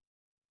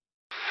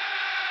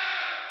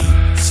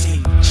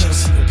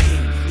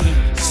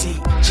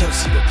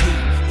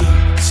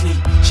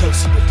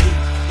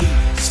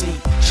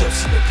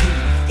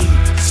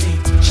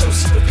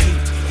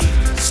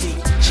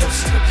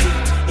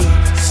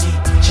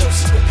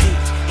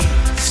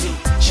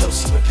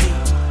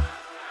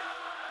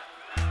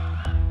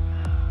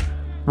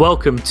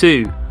Welcome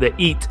to the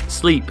Eat,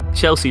 Sleep,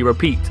 Chelsea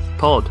Repeat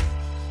pod.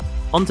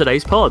 On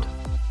today's pod,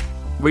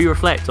 we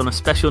reflect on a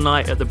special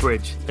night at the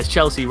Bridge as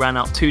Chelsea ran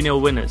out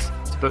 2-0 winners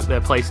to book their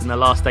place in the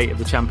last 8 of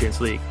the Champions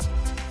League.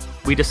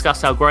 We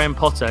discuss how Graham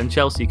Potter and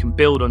Chelsea can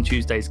build on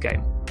Tuesday's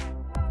game.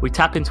 We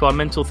tap into our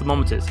mental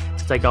thermometers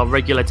to take our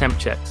regular temp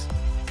checks.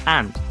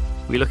 And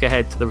we look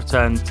ahead to the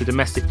return to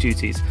domestic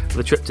duties for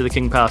the trip to the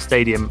King Power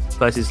Stadium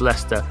versus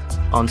Leicester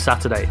on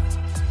Saturday.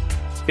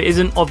 If it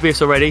isn't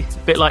obvious already,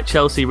 a bit like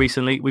Chelsea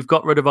recently, we've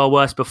got rid of our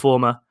worst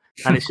performer,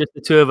 and it's just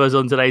the two of us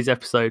on today's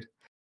episode.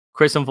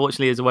 Chris,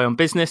 unfortunately, is away on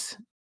business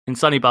in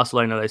sunny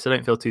Barcelona, though, so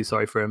don't feel too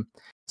sorry for him.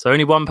 So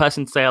only one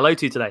person to say hello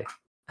to today.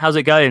 How's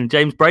it going,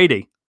 James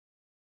Brady?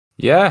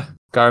 Yeah,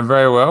 going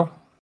very well.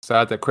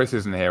 Sad that Chris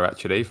isn't here,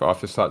 actually,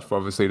 after such,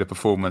 obviously, the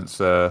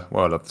performance, of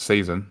the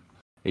season.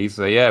 He's,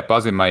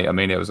 buzzing, mate. I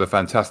mean, it was a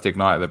fantastic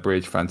night at the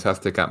Bridge,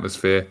 fantastic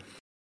atmosphere.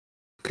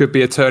 Could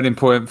be a turning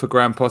point for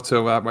Graham Potter.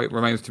 That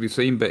remains to be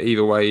seen. But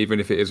either way, even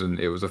if it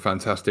isn't, it was a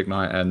fantastic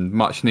night and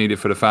much needed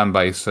for the fan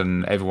base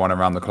and everyone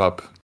around the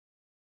club.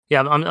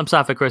 Yeah, I'm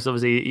sad for Chris.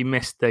 Obviously, he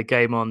missed the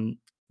game on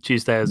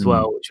Tuesday as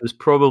well, which was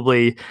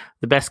probably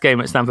the best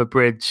game at Stamford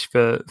Bridge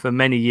for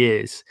many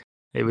years.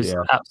 It was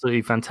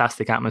absolutely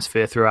fantastic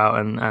atmosphere throughout,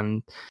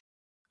 and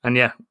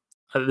yeah,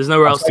 there's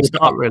nowhere else to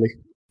start really.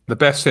 The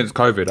best since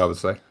COVID, I would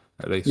say,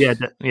 at least.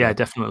 Yeah,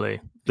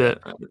 definitely.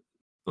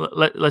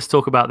 Let's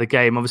talk about the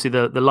game. Obviously,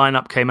 the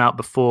lineup came out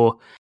before.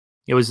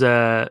 It was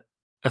a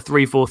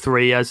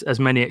 3-4-3, as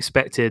many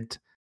expected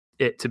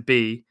it to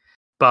be,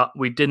 but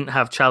we didn't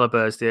have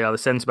Chalobah as the other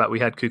centre back. We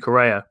had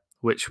Cucurella,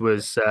 which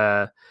was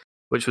a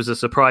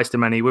surprise to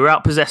many. We were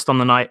outpossessed on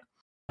the night,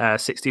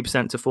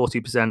 60% to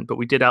 40%, but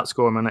we did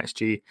outscore them on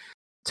XG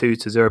 2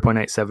 to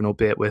 0.87,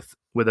 albeit with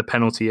a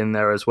penalty in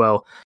there as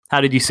well. How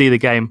did you see the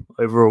game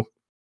overall?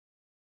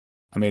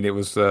 I mean, it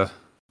was.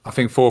 I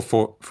think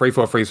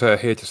 3-4-3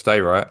 is here to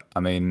stay, right?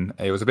 I mean,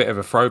 it was a bit of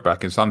a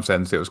throwback in some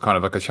sense. It was kind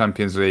of like a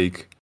Champions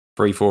League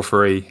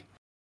 3-4-3.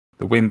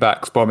 The wing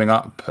backs bombing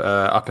up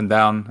and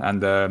down,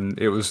 and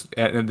it was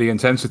the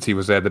intensity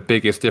was there. The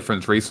biggest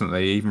difference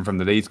recently, even from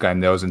the Leeds game,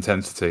 there was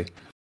intensity,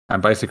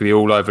 and basically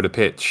all over the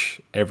pitch,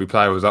 every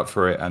player was up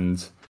for it,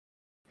 and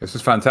it's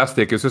just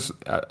fantastic. It's just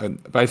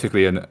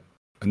basically a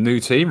new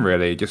team,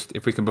 really. Just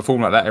if we can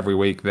perform like that every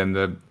week, then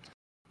the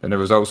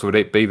results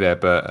would be there.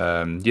 But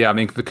I mean,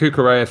 the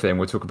Cucurella thing,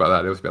 we'll talk about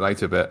that a little bit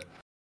later, but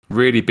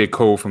really big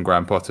call from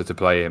Graham Potter to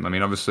play him. I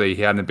mean, obviously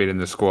he hadn't been in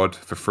the squad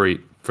for 3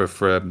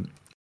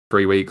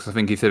 weeks. I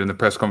think he said in the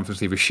press conference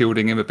he was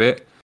shielding him a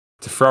bit.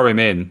 To throw him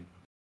in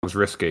was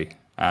risky,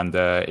 and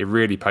it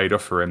really paid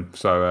off for him.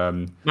 So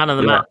man of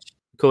the match,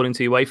 according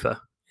to UEFA.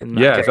 In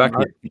that game,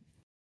 exactly. Right?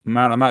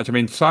 Man of the match. I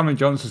mean, Simon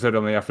Johnson said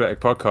on the Athletic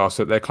podcast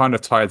that they're kind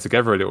of tied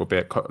together a little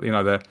bit. You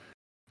know, they're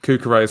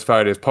Cucurella's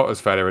failure is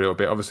Potter's failure a little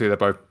bit. Obviously, they're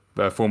both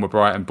former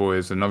Brighton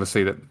boys, and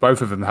obviously that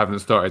both of them haven't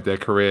started their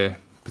career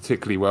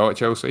particularly well at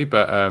Chelsea.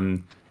 But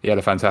he had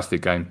a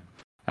fantastic game,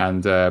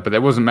 and but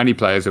there wasn't many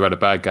players who had a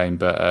bad game.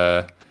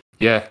 But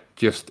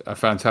just a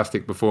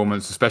fantastic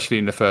performance, especially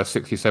in the first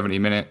 60, 70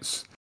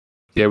 minutes.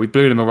 Yeah, we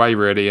blew them away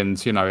really,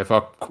 and you know, if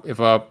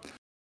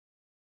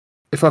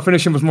our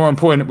finishing was more on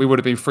point, we would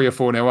have been 3 or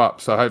 4-0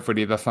 up. So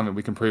hopefully that's something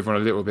we can improve on a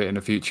little bit in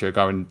the future,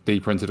 going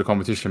deeper into the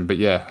competition. But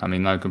yeah, I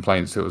mean, no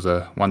complaints. It was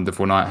a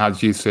wonderful night. How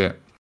did you see it?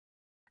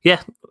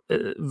 Yeah,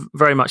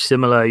 very much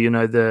similar. You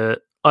know,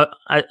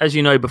 as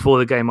you know, before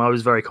the game, I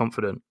was very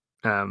confident.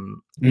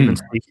 Even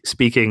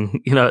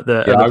speaking, you know,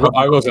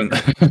 I wasn't.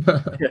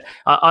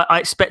 I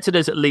expected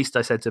us at least.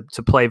 I said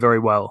to play very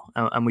well,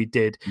 and we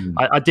did.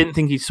 I didn't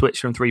think he'd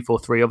switch from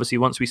 3-4-3. Obviously,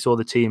 once we saw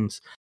the teams,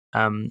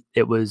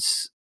 it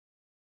was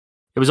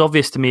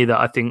obvious to me that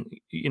I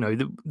think, you know,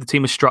 the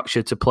team was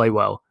structured to play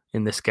well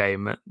in this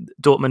game.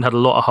 Dortmund had a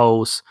lot of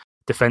holes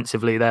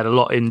defensively. They had a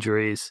lot of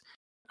injuries,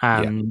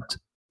 and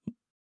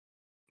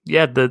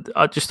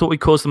I just thought we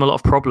caused them a lot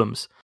of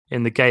problems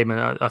in the game,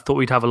 and I thought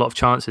we'd have a lot of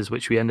chances,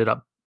 which we ended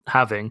up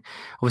having.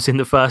 Obviously, in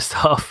the first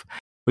half,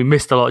 we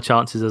missed a lot of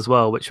chances as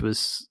well, which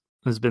has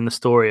been the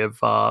story of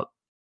our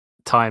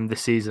time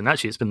this season.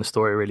 Actually, it's been the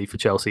story really for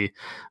Chelsea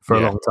for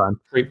a long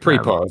time.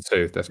 Pre-Potter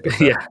too. That's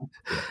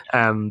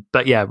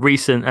but yeah,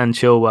 Recent and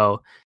Chilwell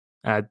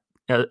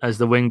as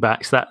the wing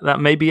backs. That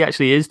maybe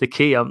actually is the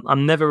key.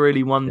 I'm never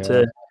really one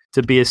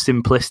to be as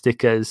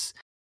simplistic as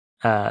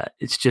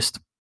it's just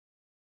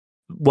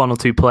one or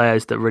two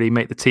players that really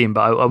make the team.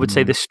 But I would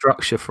say this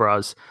structure for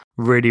us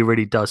really,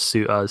 really does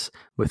suit us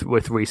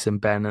with Reece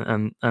and Ben,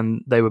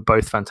 and they were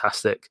both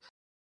fantastic,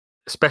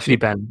 especially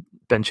Ben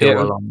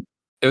Chilwell.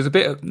 It was a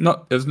bit it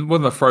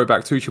wasn't a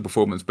throwback Tuchel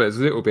performance, but it's a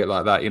little bit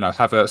like that. You know,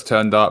 Havertz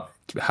turned up.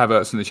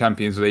 Havertz in the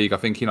Champions League. I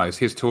think, you know, it's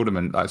his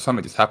tournament. Like,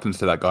 something just happens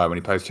to that guy when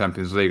he plays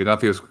Champions League. I don't know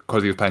if it was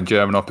because he was playing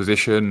German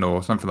opposition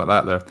or something like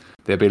that.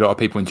 There'd be a lot of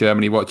people in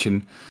Germany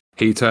watching.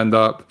 He turned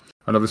up,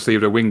 and obviously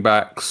the wing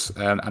backs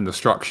and the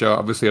structure.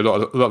 Obviously, a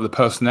lot of the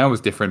personnel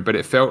was different, but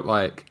it felt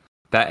like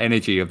that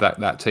energy of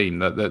that team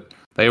that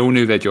they all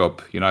knew their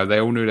job. You know, they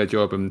all knew their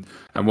job and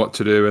what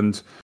to do.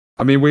 And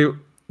I mean,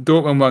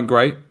 Dortmund weren't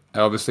great.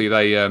 Obviously,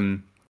 they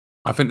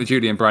I think the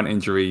Julian Brandt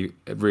injury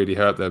really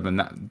hurt them and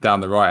that,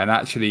 down the right, and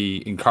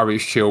actually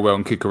encouraged Chilwell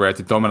and Cucurella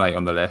to dominate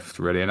on the left,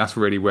 really. And that's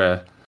really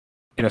where,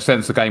 in a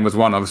sense, the game was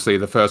won. Obviously,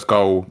 the first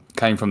goal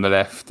came from the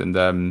left, and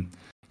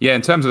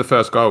in terms of the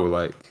first goal,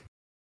 like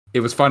it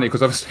was funny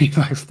because obviously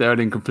like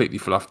Sterling completely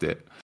fluffed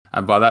it,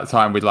 and by that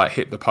time we'd like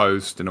hit the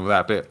post and all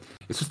that. But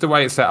it's just the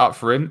way it's set up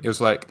for him. It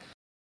was like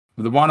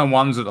the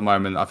one-on-ones at the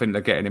moment. I think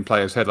they're getting in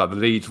players' head, like the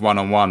Leeds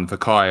one-on-one for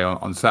Kai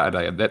on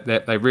Saturday.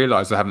 They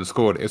realise they haven't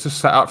scored. It's just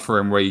set up for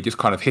him where you just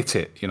kind of hit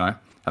it, you know,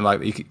 and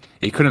like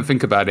he couldn't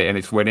think about it, and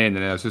it went in,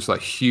 and it was just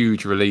like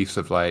huge relief,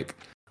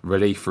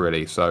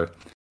 really. So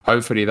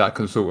hopefully that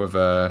can sort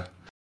of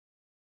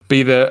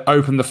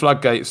open the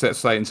floodgates, let's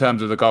say, in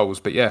terms of the goals.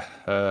 But yeah,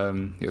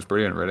 it was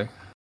brilliant, really.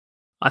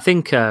 I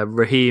think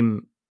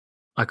Raheem,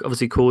 I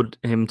obviously called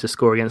him to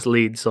score against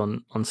Leeds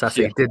on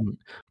Saturday. He didn't,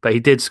 but he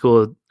did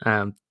score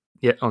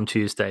on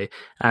Tuesday.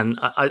 And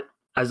I,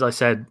 as I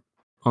said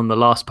on the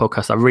last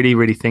podcast, I really,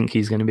 really think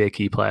he's going to be a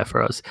key player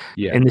for us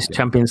in this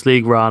Champions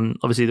League run.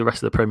 Obviously, the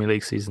rest of the Premier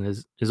League season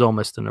is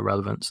almost an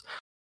irrelevance,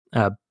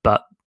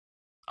 but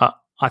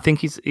I think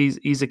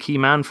he's a key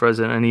man for us,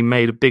 and he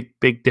made a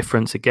big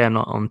difference again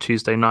on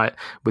Tuesday night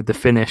with the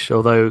finish.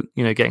 Although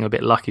getting a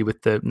bit lucky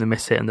with the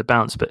miss hit and the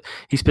bounce, but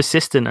he's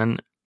persistent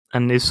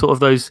and is sort of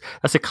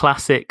that's a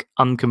classic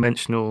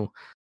unconventional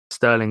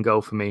Sterling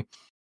goal for me.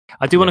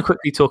 I do want to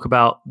quickly talk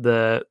about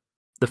the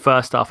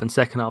first half and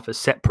second half as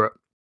separate.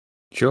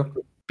 Sure.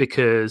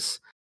 Because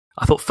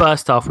I thought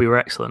first half we were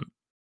excellent.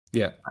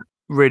 Yeah.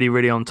 Really,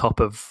 really on top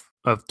of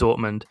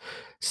Dortmund.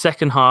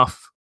 Second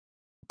half,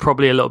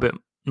 probably a little bit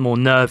more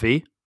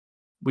nervy.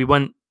 We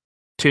went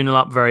 2-0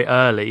 up very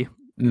early.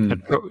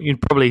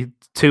 Probably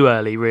too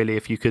early, really,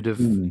 if you could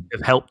have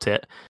helped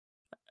it.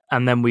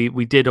 And then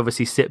we did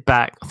obviously sit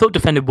back. I thought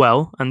defended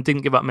well and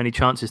didn't give up many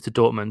chances to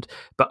Dortmund,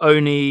 but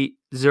only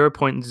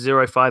 0.05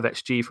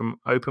 XG from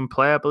open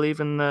play, I believe,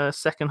 in the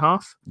second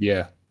half.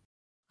 Yeah.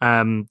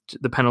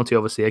 The penalty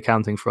obviously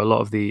accounting for a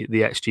lot of the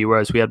XG,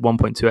 whereas we had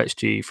 1.2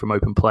 XG from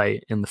open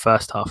play in the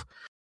first half.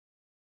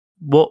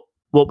 What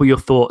were your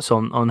thoughts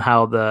on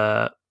how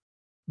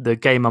the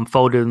game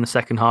unfolded in the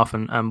second half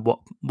and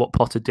what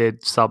Potter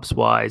did subs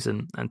wise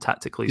and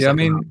tactically? Yeah, I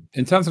mean,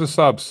 in terms of the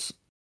subs,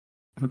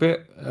 I'm a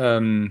bit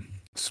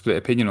split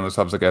opinion on the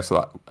subs, I guess.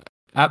 Like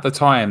at the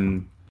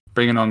time,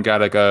 bringing on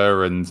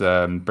Gallagher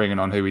and bringing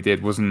on who we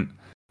did and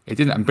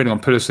bringing on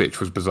Pulisic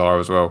was bizarre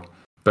as well.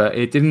 But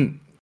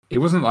it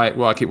wasn't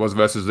like it was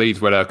versus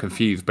Leeds where they were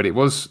confused. But it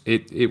was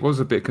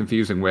a bit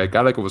confusing where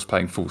Gallagher was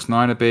playing false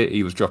nine a bit.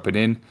 He was dropping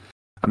in.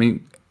 I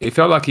mean, it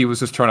felt like he was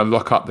just trying to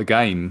lock up the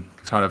game,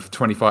 kind of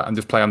 25 and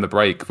just play on the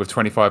break with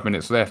 25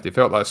 minutes left. It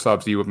felt like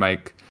subs you would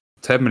make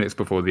 10 minutes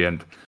before the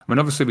end. I mean,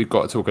 obviously we've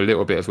got to talk a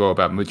little bit as well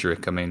about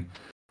Mudryk. I mean,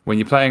 when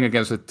you're playing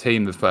against a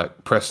team that's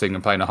like pressing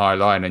and playing a high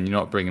line and you're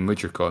not bringing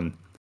Mudryk on,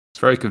 it's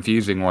very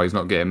confusing why he's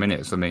not getting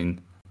minutes. I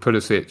mean,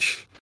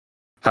 Pulisic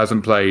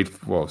hasn't played,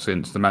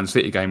 since the Man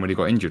City game when he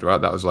got injured,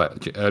 right? That was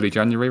like early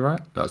January,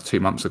 right? That was 2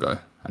 months ago.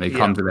 And he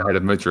comes in ahead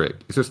of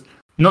Mudryk. It's just,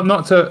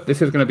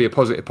 this is going to be a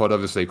positive pod,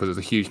 obviously, because it's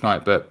a huge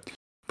night, but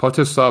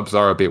Potter's subs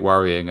are a bit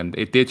worrying, and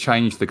it did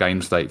change the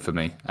game state for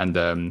me. And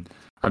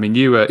I mean,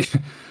 you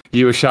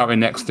were shouting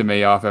next to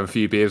me after a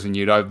few beers, and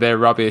they're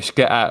rubbish.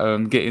 Get at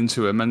them, get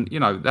into them, and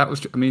that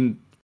was. I mean,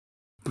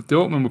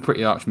 Dortmund were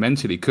pretty much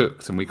mentally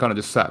cooked, and we kind of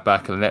just sat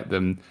back and let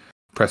them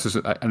press us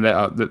and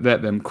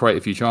let them create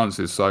a few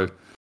chances. So,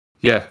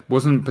 yeah,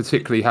 wasn't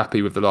particularly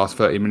happy with the last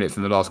 30 minutes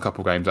in the last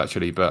couple of games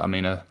actually, but I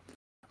mean a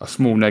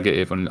small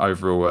negative and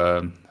overall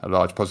a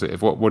large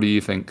positive. What do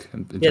you think?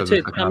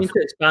 To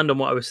expand on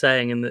what I was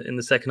saying in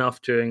the second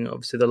half during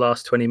obviously the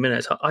last 20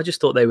 minutes, I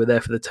just thought they were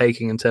there for the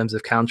taking in terms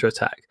of counter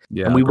attack,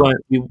 and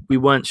we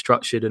weren't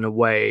structured in a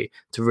way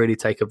to really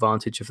take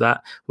advantage of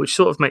that, which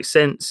sort of makes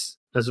sense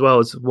as well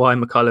as why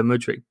Mykhailo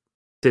Mudryk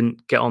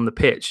didn't get on the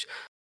pitch.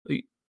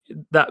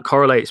 That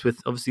correlates with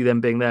obviously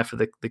them being there for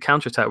the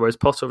counter attack, whereas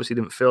Potter obviously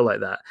didn't feel like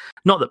that.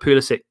 Not that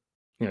Pulisic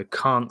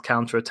can't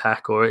counter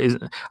attack or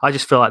isn't. I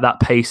just feel like that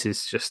pace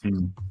is just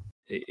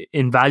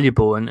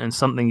invaluable and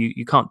something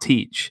you can't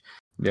teach.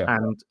 Yeah.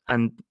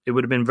 And it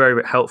would have been very,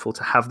 very helpful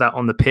to have that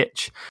on the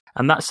pitch.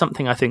 And that's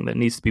something I think that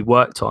needs to be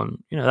worked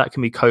on. That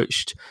can be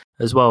coached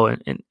as well.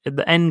 And at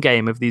the end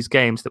game of these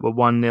games that were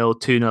 1-0,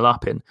 2-0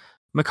 up in,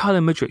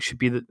 Mykhailo Mudryk should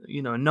be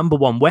a number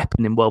one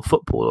weapon in world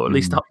football, or at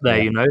least up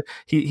there.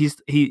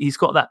 He's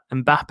got that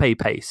Mbappe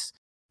pace.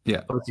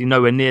 Yeah, obviously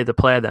nowhere near the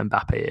player that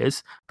Mbappe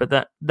is, but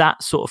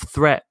that sort of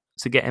threat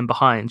to get in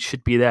behind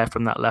should be there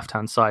from that left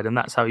hand side, and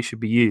that's how he should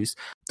be used.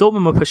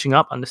 Dortmund were pushing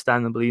up,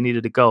 understandably, he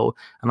needed a goal,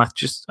 and I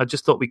just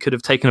thought we could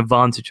have taken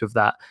advantage of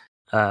that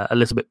a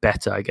little bit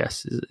better. I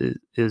guess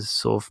is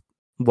sort of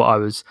what I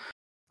was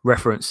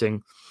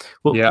referencing.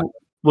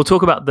 We'll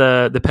talk about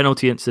the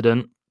penalty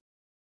incident.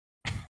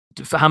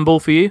 For handball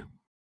for you?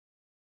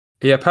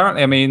 Yeah,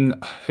 apparently, I mean,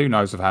 who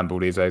knows of handball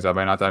these days? I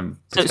mean, I don't...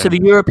 So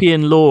the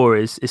European law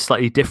is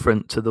slightly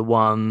different to the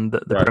one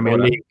that the Premier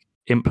League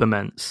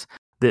implements.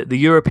 The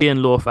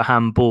European law for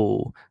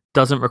handball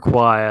doesn't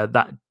require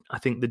that, I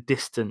think, the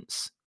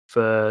distance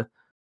for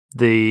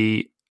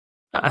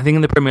I think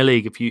in the Premier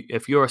League,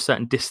 if you're a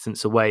certain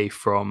distance away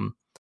from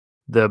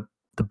the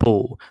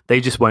ball,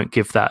 they just won't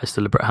give that as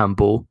deliberate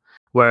handball.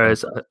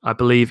 Whereas I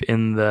believe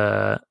in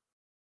the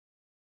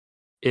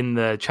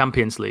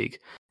Champions League,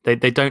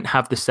 they don't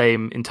have the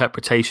same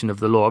interpretation of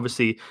the law.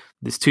 Obviously,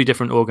 there's two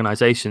different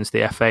organisations,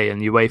 the FA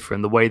and UEFA,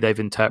 and the way they've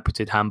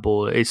interpreted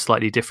handball is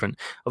slightly different.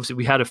 Obviously,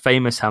 we had a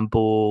famous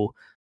handball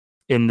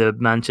in the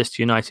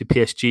Manchester United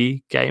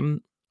PSG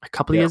game a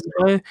couple of years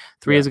ago,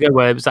 3 years ago,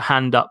 where it was a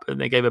hand up and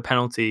they gave a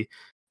penalty.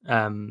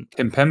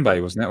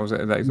 Kimpembe, wasn't it? Was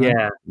it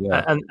that?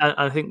 Yeah. And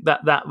I think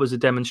that was a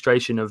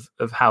demonstration of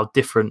how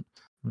different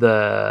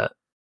the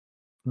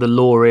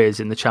law is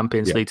in the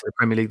Champions League to the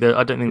Premier League.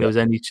 I don't think there was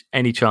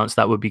any chance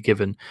that would be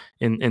given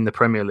in the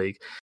Premier League.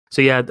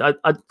 So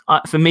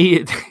for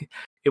me,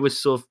 it was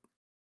sort of,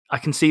 I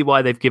can see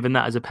why they've given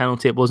that as a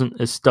penalty. It wasn't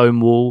as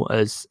stonewall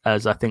as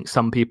I think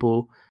some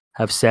people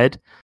have said.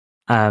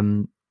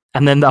 And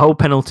then the whole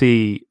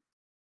penalty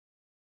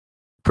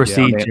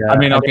procedure. Yeah,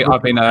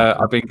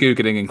 I've been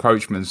googling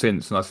encroachment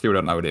since, and I still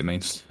don't know what it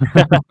means.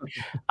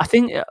 I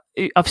think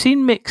I've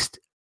seen mixed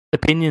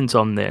opinions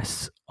on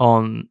this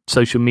on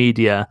social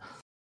media,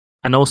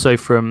 and also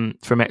from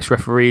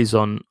ex-referees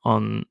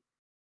on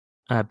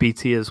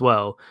BT as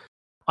well.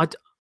 I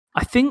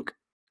think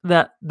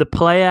that the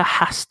player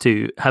has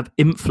to have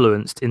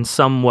influenced in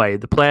some way,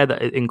 the player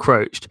that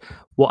encroached,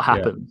 what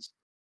happens.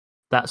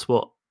 That's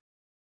what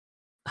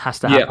has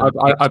to happen.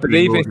 Yeah, I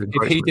believe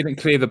if he didn't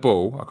clear the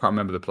ball, I can't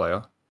remember the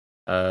player.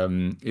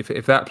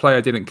 If that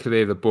player didn't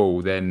clear the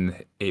ball,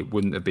 then it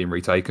wouldn't have been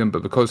retaken.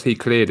 But because he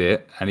cleared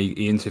it and he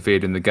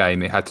interfered in the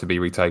game, it had to be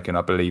retaken.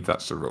 I believe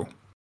that's the rule.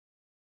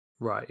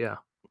 Right, yeah.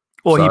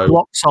 Or he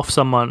blocks off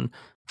someone,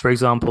 for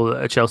example,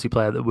 a Chelsea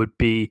player that would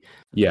be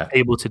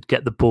able to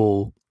get the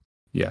ball.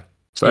 Yeah.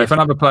 So if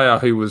another player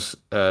who was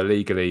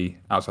legally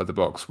outside the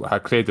box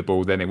had cleared the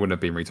ball, then it wouldn't have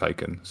been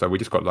retaken. So we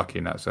just got lucky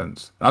in that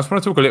sense. And I just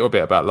want to talk a little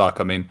bit about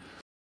luck. I mean,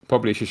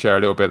 probably should share a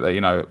little bit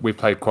that, we've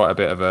played quite a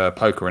bit of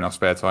poker in our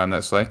spare time,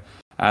 let's say.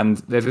 And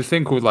there's this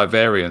thing called like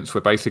variance,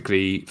 where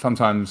basically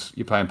sometimes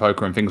you're playing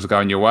poker and things are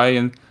going your way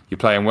and you're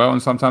playing well,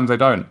 and sometimes they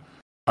don't.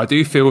 I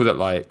do feel that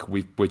like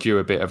we're due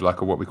a bit of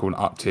like what we call an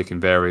uptick in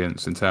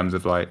variance, in terms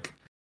of like,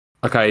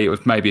 okay, it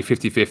was maybe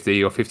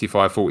 50-50 or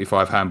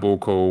 55-45 handball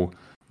call.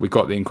 We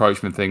got the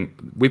encroachment thing.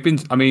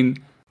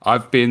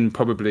 I've been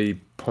probably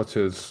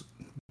Potter's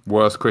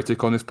worst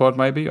critic on this pod,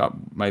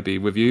 maybe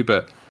with you,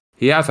 but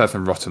he has had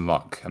some rotten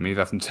luck. I mean, he's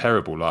had some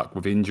terrible luck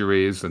with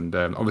injuries, and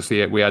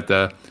obviously we had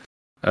the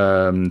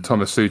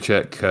Thomas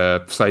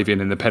Souček saving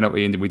in the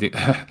penalty, and we did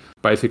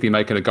basically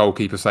making a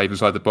goalkeeper save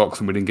inside the box,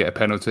 and we didn't get a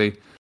penalty.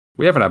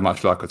 We haven't had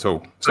much luck at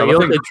all. So you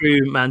also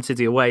drew Man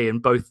City away in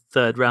both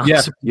third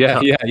rounds. Yeah.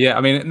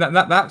 I mean,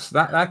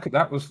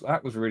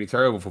 that was really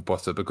terrible for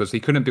Potter, because he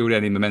couldn't build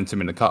any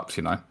momentum in the cups,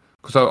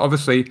 So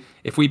obviously,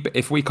 if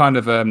we kind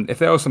of if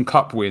there were some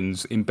cup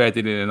wins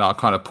embedded in our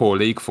kind of poor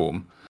league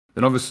form,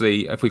 then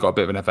obviously if we got a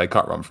bit of an FA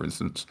Cup run, for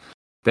instance,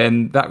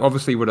 then that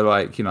obviously would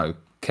have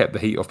kept the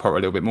heat off Potter a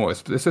little bit more.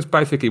 It's just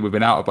basically we've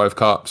been out of both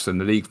cups and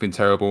the league's been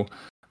terrible,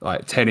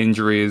 like 10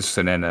 injuries,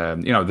 and then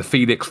the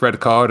Felix red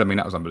card. I mean,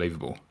 that was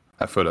unbelievable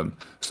at Fulham.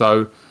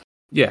 So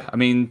yeah, I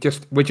mean,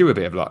 just we're due a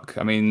bit of luck.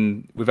 I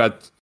mean, we've had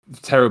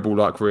terrible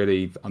luck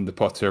really under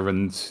Potter,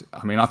 and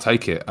I mean, I'll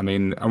take it. I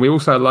mean, and we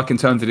also had luck in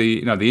terms of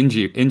the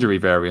the injury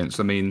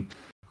variance. I mean,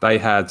 they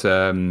had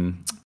I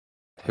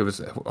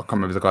can't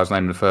remember the guy's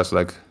name in the first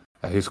leg.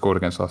 Who scored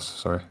against us?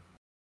 Sorry,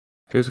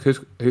 who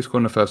scored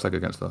in the first leg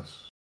against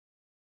us?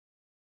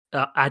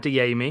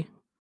 Adeyemi.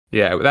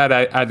 Yeah, they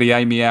had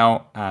Adeyemi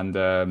out,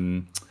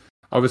 and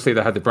obviously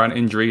they had the Brandt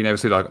injury. You never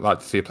see like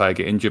to see a player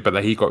get injured,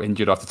 but he got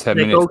injured after 10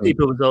 minutes. The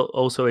goalkeeper was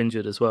also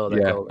injured as well.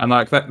 And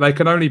like they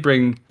can only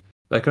bring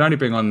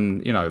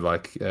on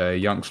a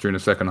youngster in the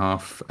second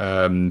half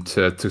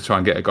to try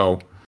and get a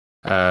goal.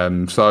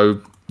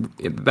 So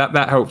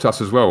that helped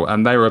us as well.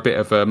 And they were a bit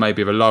of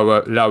maybe a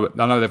lower.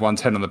 I know they've won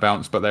 10 on the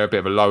bounce, but they're a bit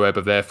of a low ebb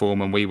of their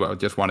form, and we were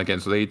just won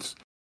against Leeds.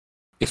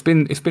 It's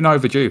been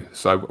overdue.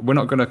 So we're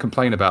not going to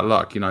complain about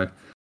luck.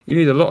 You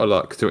need a lot of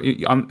luck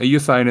are you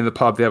saying in the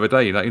pub the other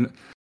day,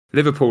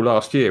 Liverpool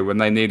last year, when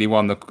they nearly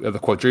won the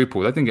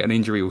quadruple, they didn't get an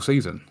injury all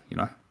season.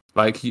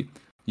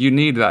 You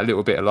need that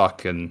little bit of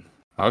luck, and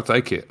I'll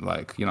take it.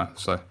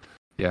 So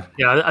yeah.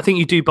 Yeah, I think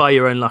you do buy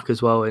your own luck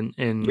as well in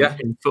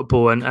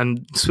football,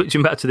 and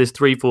switching back to this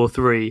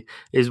 3-4-3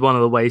 is one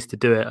of the ways to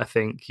do it. I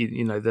think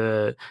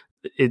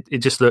it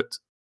just looked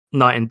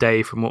night and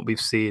day from what we've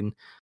seen.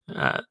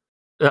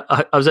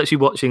 I was actually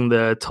watching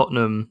the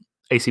Tottenham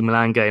AC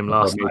Milan game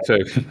last night,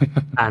 too.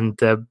 and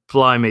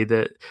blimey,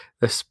 the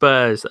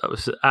Spurs, that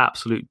was an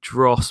absolute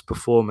dross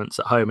performance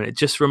at home, and it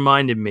just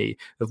reminded me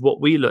of what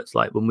we looked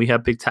like when we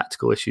had big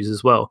tactical issues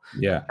as well.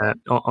 Yeah,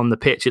 on the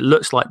pitch, it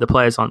looks like the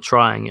players aren't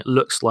trying. It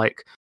looks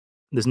like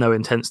there's no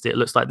intensity. It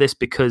looks like this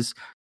because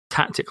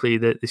tactically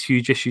there's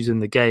huge issues in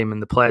the game,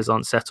 and the players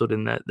aren't settled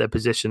in their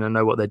position and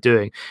know what they're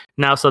doing.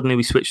 Now suddenly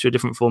we switch to a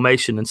different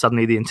formation, and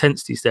suddenly the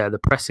intensity's there, the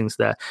pressing's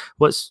there.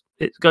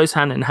 It goes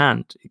hand in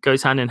hand. It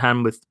goes hand in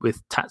hand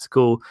with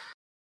tactical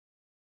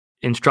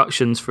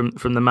instructions from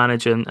the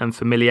manager and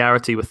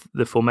familiarity with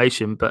the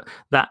formation, but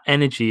that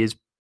energy is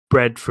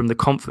bred from the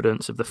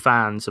confidence of the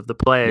fans, of the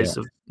players,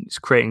 of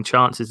creating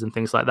chances and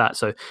things like that.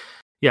 So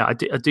yeah, I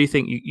do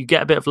think you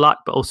get a bit of luck,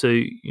 but also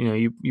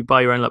you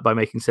buy your own luck by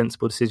making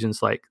sensible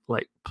decisions like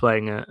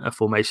playing a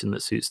formation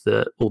that suits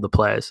all the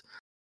players.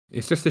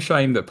 It's just a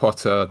shame that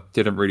Potter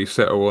didn't really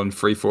settle on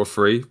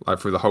 3-4-3 like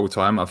through the whole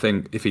time. I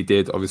think if he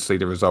did, obviously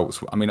the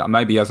results. I mean,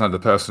 maybe he hasn't had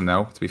the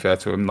personnel, to be fair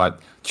to him. Like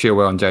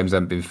Chilwell and James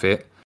haven't been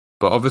fit,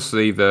 but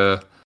obviously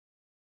the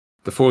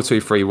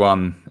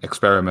 4-2-3-1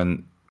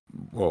 experiment,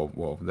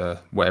 well, the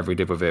whatever he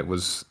did with it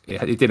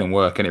it didn't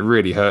work, and it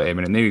really hurt him,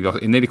 and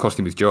it nearly cost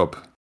him his job.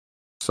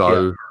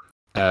 So,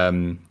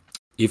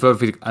 you've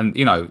obviously, and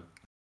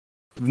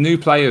new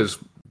players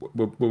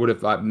would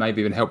have like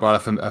maybe been helped by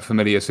a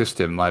familiar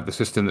system, like the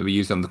system that we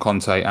used on the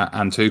Conte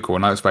and Tuchel.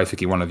 And it's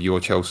basically one of your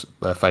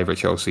favourite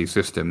Chelsea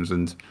systems.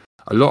 And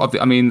a lot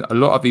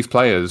of these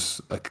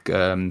players,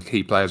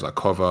 key players like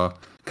Cover,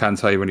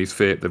 Kante when he's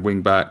fit, the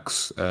wing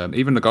backs,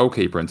 even the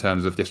goalkeeper in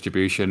terms of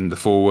distribution, the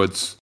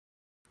forwards,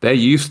 they're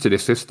used to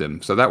this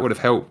system. So that would have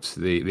helped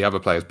the other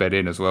players bed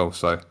in as well.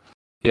 So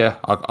yeah,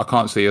 I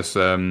can't see us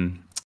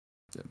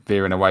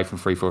veering away from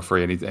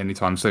 3-4-3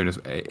 anytime soon,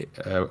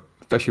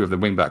 especially with the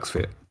wing backs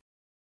fit.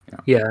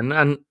 Yeah,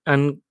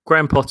 and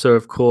Graham Potter,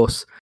 of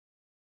course,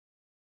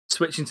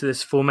 switching to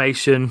this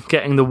formation,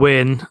 getting the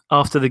win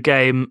after the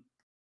game,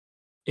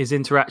 his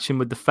interaction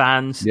with the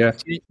fans. Yeah.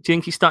 Do you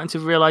think he's starting to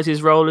realise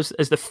his role as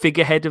the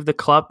figurehead of the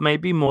club,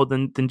 maybe more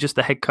than just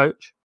the head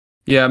coach?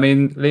 Yeah, I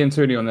mean, Liam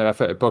Tooney on the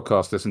Athletic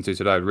podcast listened to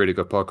today, a really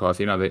good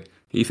podcast.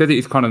 He said that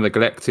he's kind of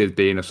neglected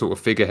being a sort of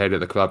figurehead at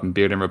the club and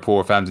building rapport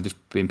with fans and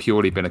just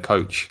been a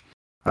coach.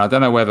 And I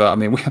don't know whether, I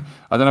don't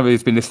know whether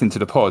he's been listening to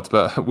the pod,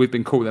 but we've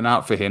been calling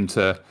out for him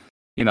to,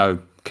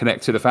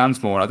 connect to the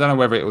fans more. And I don't know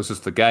whether it was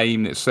just the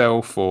game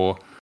itself or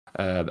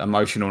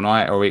emotional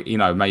night, or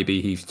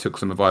maybe he took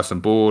some advice on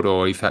board,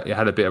 or he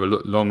had a bit of a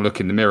long look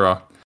in the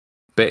mirror.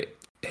 But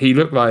he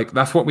looked like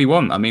that's what we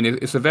want. I mean,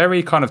 it's a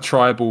very kind of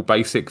tribal,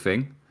 basic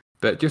thing.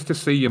 But just to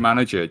see your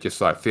manager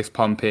just like fist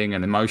pumping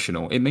and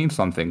emotional, it means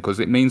something, because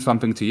it means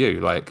something to you.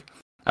 Like,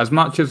 as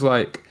much as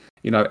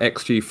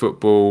XG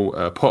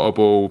football,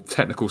 potable,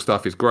 technical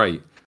stuff is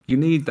great. You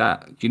need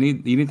that. You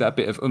need that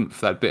bit of oomph,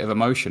 that bit of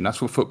emotion.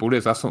 That's what football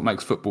is. That's what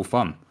makes football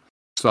fun.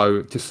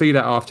 So to see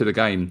that after the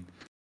game,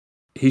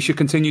 he should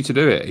continue to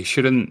do it. He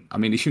shouldn't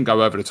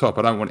go over the top.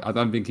 I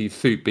don't think he's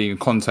suit being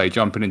Conte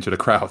jumping into the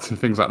crowd and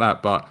things like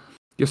that. But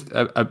just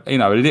a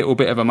little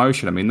bit of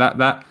emotion. I mean,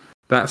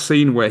 that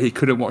scene where he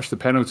couldn't watch the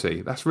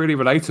penalty, that's really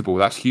relatable.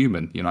 That's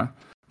human,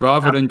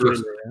 rather Absolutely, than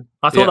just. Yeah.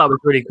 I thought that was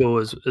really cool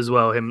as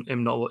well. Him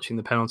not watching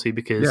the penalty,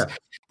 because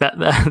that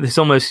it's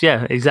almost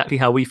exactly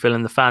how we feel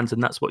in the fans,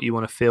 and that's what you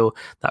want to feel.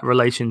 That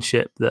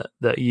relationship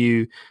that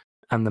you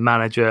and the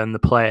manager and the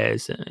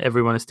players,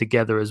 everyone is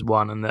together as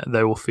one, and that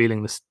they're all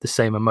feeling the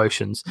same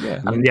emotions.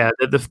 Yeah, and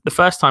the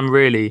first time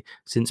really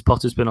since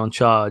Potter's been in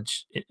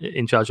charge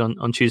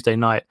on Tuesday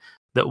night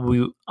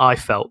that I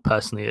felt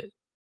personally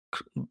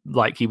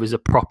like he was a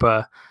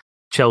proper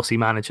Chelsea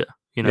manager.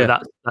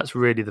 That's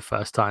really the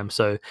first time.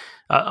 So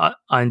I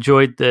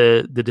enjoyed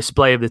the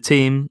display of the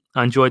team.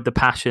 I enjoyed the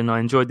passion. I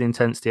enjoyed the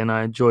intensity, and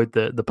I enjoyed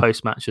the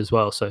post match as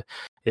well. So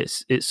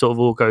it sort of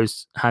all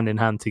goes hand in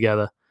hand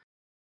together.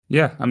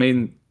 Yeah, I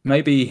mean,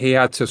 maybe he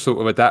had to sort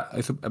of adapt.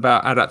 It's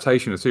about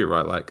adaptation too,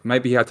 right? Like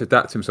maybe he had to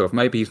adapt himself.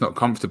 Maybe he's not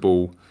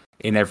comfortable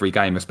in every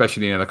game,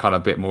 especially in a kind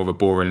of bit more of a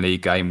boring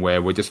league game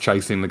where we're just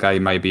chasing the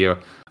game, maybe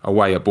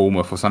away at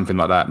Bournemouth or something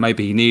like that.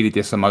 Maybe he needed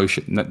this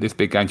emotion, this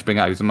big game to bring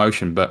out his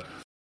emotion, but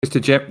just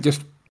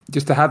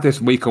to have this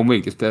week on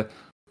week, just to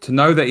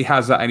know that he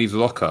has that in his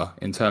locker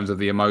in terms of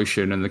the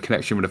emotion and the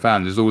connection with the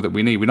fans is all that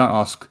we need. We don't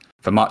ask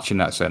for much in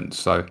that sense.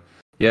 So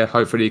yeah,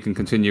 hopefully he can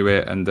continue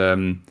it and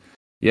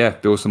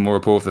build some more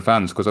rapport with the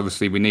fans, because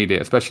obviously we need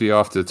it, especially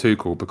after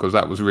Tuchel, because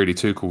that was really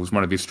Tuchel's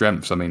one of his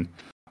strengths. I mean,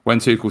 when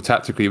Tuchel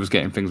tactically was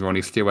getting things wrong,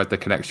 he still had the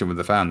connection with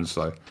the fans.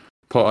 So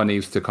Potter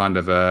needs to kind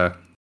of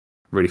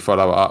really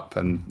follow it up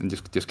and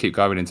just keep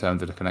going in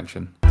terms of the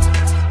connection.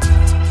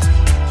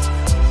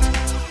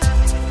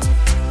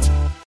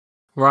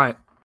 Right,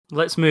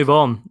 let's move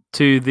on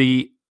to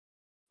the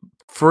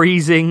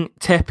freezing,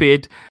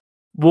 tepid,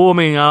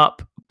 warming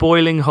up,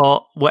 boiling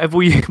hot,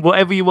 whatever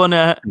you want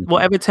to,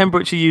 whatever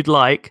temperature you'd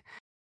like,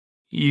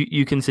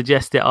 you can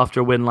suggest it after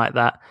a win like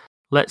that.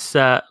 Let's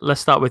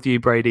start with you,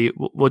 Brady.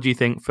 What do you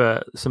think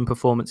for some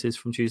performances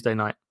from Tuesday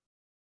night?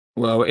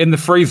 Well, in the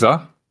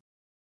freezer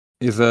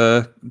is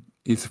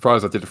you're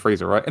surprised I did the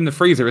freezer, right? In the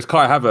freezer is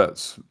Kai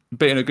Havertz,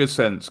 bit in a good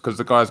sense, because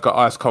the guy's got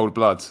ice cold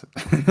blood.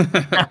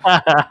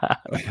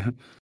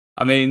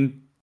 I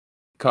mean,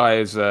 Kai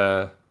has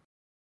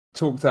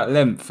talked at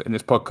length in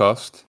this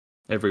podcast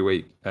every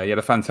week. He had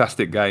a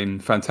fantastic game,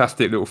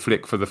 fantastic little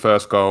flick for the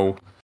first goal,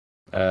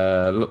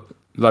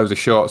 loads of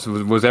shots,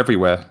 was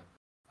everywhere.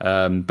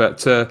 But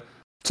to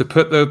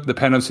put the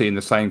penalty in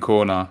the same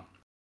corner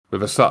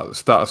with a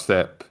stutter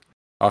step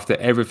after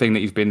everything that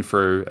he's been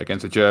through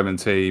against a German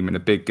team in a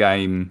big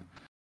game,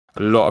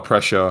 a lot of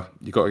pressure.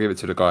 You got to give it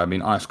to the guy. I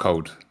mean, ice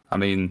cold. I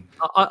mean,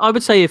 I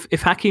would say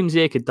if Hakim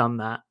Ziyech had done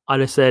that,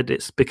 I'd have said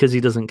it's because he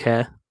doesn't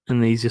care.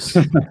 And he's just,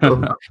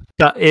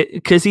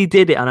 because he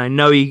did it, and I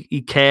know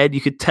he cared. You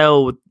could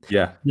tell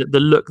yeah, the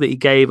look that he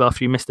gave after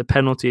he missed a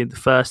penalty the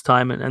first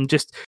time, and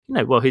just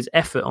his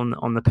effort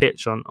on the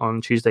pitch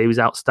on Tuesday, he was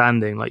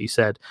outstanding, like you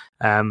said.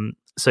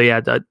 So yeah,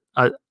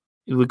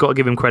 we've got to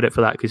give him credit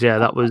for that, because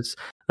that was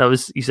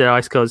you said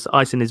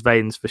ice in his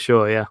veins for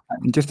sure. Yeah,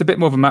 and just a bit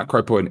more of a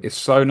macro point. It's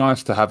so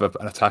nice to have an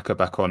attacker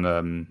back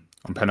on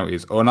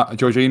penalties.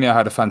 Jorginho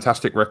had a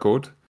fantastic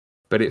record.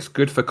 But it's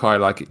good for Kai,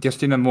 like,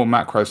 just in a more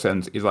macro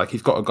sense, is like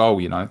he's got a goal,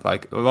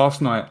 Like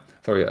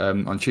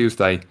on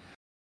Tuesday,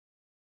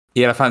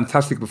 he had a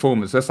fantastic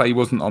performance. Let's say he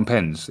wasn't on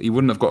pens, he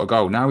wouldn't have got a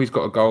goal. Now he's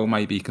got a goal,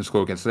 maybe he can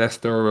score against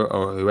Leicester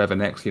or whoever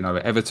next, at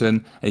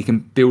Everton, and he can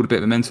build a bit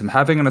of momentum.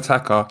 Having an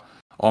attacker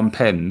on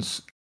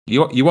pens,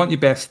 you want your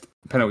best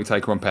penalty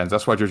taker on pens.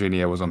 That's why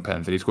Jorginho was on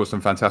pens, and he scored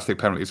some fantastic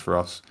penalties for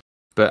us.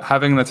 But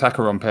having an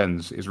attacker on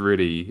pens is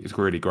really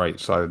great.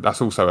 So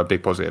that's also a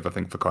big positive, I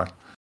think, for Kai.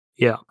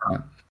 Yeah.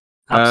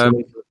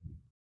 Absolutely.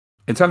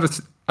 In terms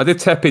of, I did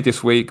tepid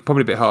this week,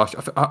 probably a bit harsh.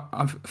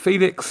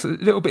 Felix, a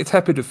little bit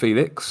tepid with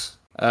Felix.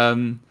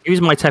 He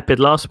was my tepid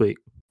last week.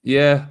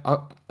 Yeah, I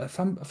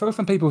feel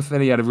some people said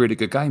he had a really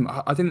good game.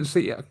 I didn't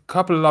see a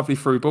couple of lovely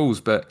through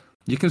balls, but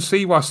you can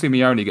see why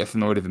Simeone gets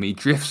annoyed with him. He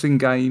drifts in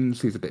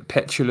games. He's a bit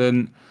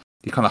petulant.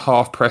 He kind of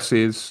half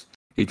presses.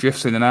 He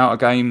drifts in and out of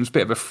games.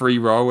 Bit of a free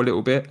roll, a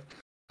little bit.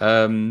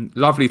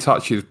 Lovely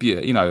touches.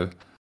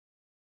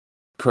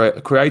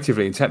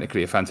 Creatively and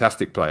technically a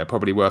fantastic player,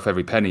 probably worth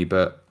every penny.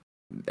 But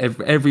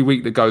every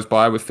week that goes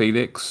by with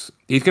Felix,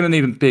 he's going to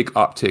need a big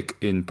uptick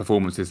in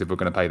performances if we're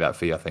going to pay that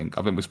fee. I think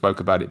we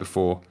spoke about it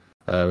before.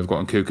 We've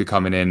got Nkuku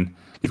coming in.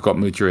 You've got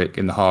Mudryk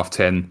in the half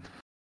 10.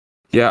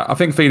 Yeah, I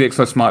think Felix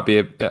must be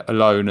a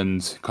loan,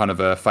 and kind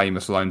of a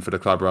famous loan for the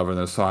club rather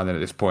than a signing at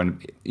this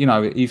point.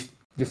 He's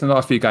just in the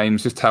last few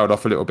games just tailed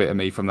off a little bit of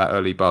me from that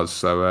early buzz.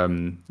 So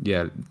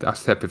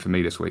that's tepid for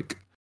me this week.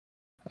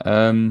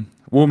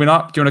 Warming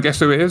up. Do you want to guess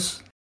who it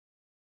is?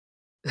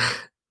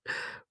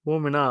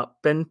 Warming up.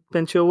 Ben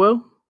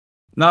Chilwell?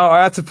 No,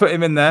 I had to put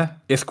him in there.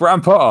 It's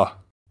Graham Potter.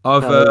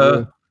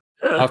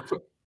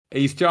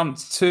 He's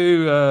jumped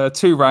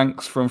two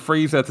ranks from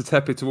freezer to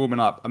tepid to warming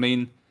up. I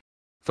mean,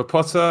 for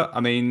Potter,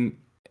 it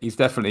was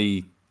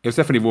definitely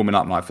warming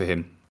up night for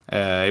him.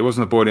 It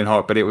wasn't a boiling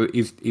hot, but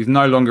he's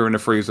no longer in the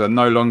freezer,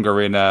 no longer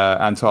in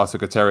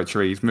Antarctica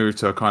territory. He's moved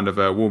to a kind of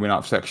a warming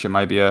up section,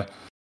 maybe a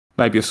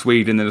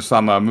Sweden in the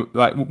summer,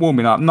 like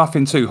warming up.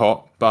 Nothing too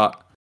hot,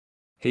 but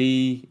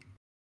it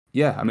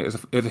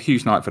was a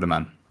huge night for the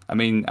man.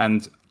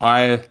 And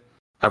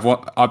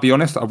I'll be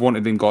honest, I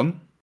wanted him gone,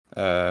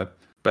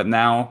 but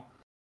now,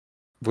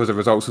 because the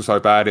results were so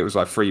bad, it was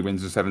like 3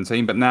 wins and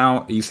 17. But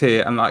now he's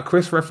here, and like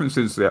Chris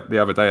references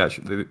the other day,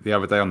 actually, the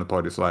other day on the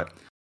pod, it's like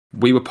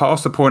we were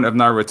past the point of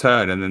no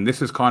return, and then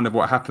this is kind of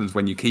what happens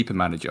when you keep a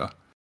manager.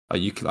 A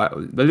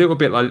little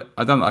bit like,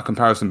 I don't like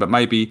comparison, but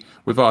maybe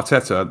with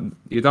Arteta,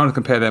 you don't want to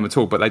compare them at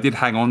all, but they did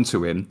hang on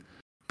to him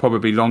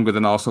probably longer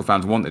than Arsenal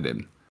fans wanted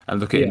him.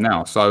 And look at him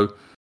now. So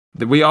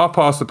we are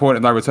past the point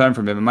of no return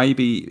from him, and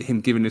maybe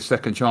him giving his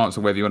second chance,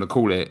 or whatever you want to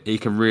call it, he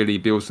can really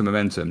build some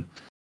momentum.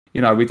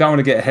 We don't want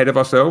to get ahead of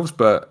ourselves,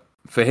 but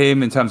for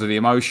him, in terms of the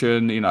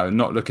emotion,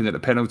 not looking at the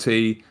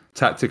penalty,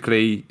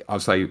 tactically,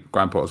 I'd say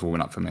Graham Potter's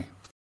warming up for me.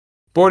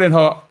 Boiling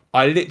hot.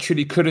 I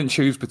literally couldn't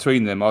choose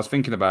between them. I was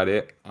thinking about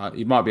it.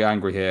 You might be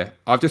angry here.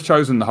 I've just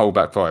chosen the whole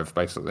back five,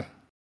 basically.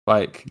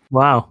 Like,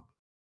 wow.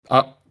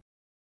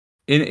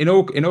 In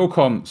all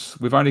comps,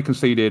 we've only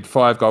conceded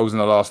 5 goals in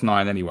the last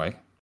 9 anyway.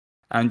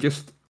 And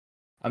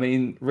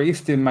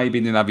Reece maybe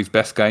didn't have his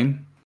best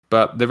game,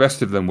 but the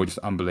rest of them were just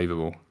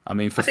unbelievable.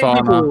 Fofana,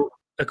 people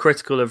are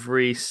critical of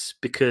Reece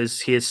because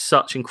he has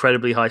such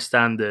incredibly high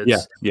standards.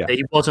 Yeah.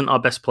 He wasn't our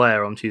best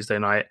player on Tuesday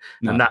night,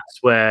 and that's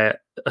where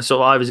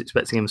I was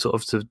expecting him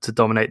to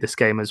dominate this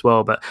game as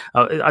well. But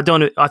I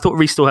thought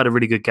Reece still had a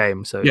really good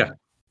game. So yeah,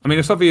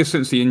 it's obvious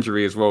since the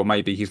injury as well.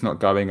 Maybe he's not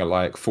going at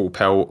like full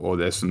pelt, or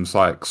there's some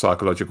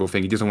psychological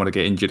thing. He doesn't want to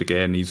get injured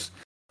again. He's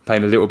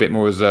playing a little bit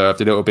more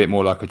reserved, a little bit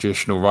more like a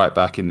traditional right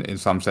back in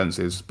some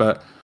senses.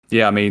 But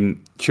yeah,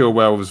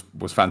 Chilwell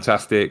was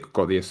fantastic.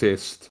 Got the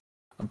assist,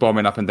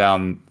 bombing up and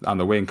down on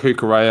the wing.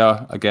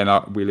 Kukureya, again,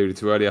 we alluded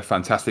to earlier,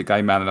 fantastic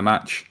game, man of the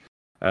match.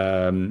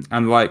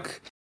 And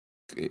like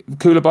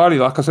Koulibaly,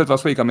 like I said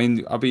last week,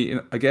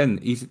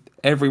 he's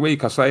every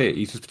week I say it,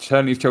 he's just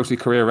turning his Chelsea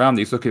career around.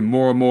 He's looking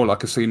more and more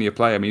like a senior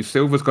player.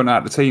 Silva's gone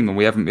out of the team and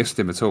we haven't missed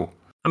him at all.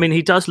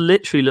 He does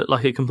literally look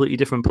like a completely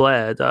different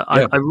player.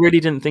 I really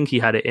didn't think he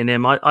had it in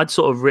him. I'd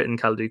sort of written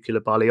Kalidou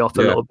Koulibaly off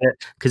a little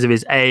bit because of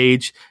his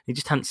age. He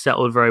just hadn't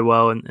settled very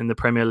well in the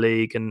Premier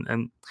League.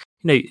 And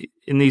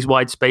in these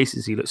wide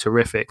spaces, he looks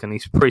horrific, and he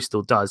probably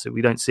still does.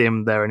 We don't see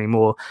him there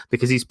anymore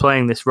because he's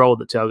playing this role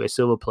that Thiago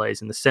Silva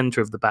plays in the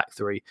centre of the back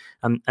three.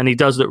 And he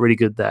does look really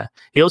good there.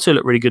 He also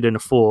looked really good in a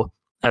 4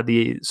 at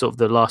the sort of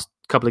the last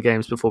couple of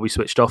games before we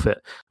switched off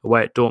it,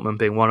 away at Dortmund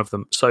being one of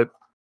them. So,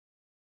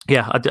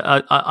 yeah,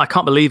 I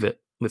can't believe it.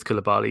 with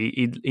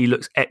Koulibaly. He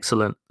looks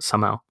excellent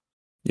somehow.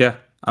 Yeah,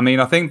 I mean,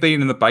 I think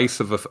being in the base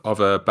of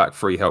a back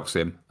three helps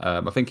him.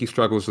 I think he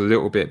struggles a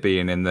little bit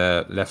being in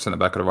the left centre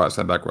back or the right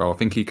centre back role. I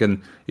think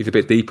he's a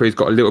bit deeper. He's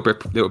got a little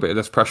bit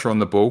less pressure on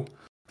the ball.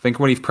 I think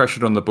when he's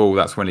pressured on the ball,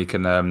 that's when he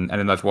can, and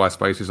in those wide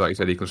spaces, like you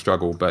said, he can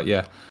struggle. But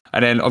yeah,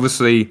 and then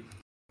obviously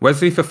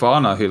Wesley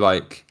Fofana, who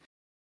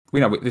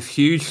with this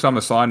huge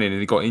summer signing, and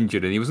he got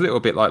injured, and he was a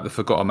little bit like the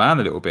forgotten man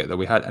a little bit that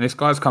we had. And this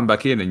guy's come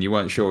back in, and you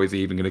weren't sure is he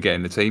even going to get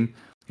in the team.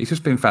 He's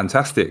just been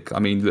fantastic. I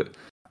mean,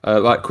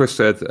 like Chris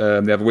said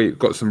the other week,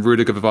 got some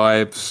Rudiger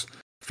vibes,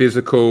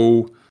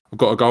 physical. We've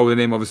got a goal in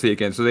him, obviously,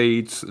 against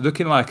Leeds.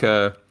 Looking like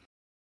a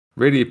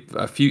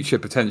future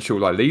potential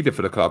leader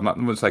for the club. I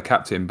wouldn't say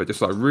captain, but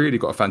just really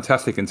got a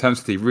fantastic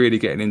intensity, really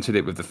getting into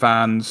it with the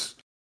fans.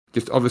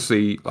 Just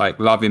obviously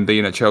loving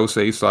being at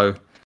Chelsea. So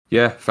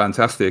yeah,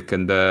 fantastic.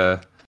 And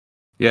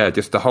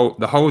just the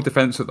whole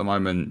defense at the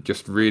moment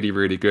just really,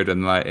 really good.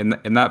 And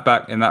in that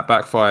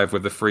back five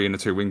with the 3 and the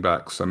 2 wing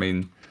backs, I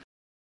mean,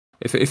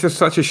 it's just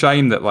such a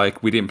shame that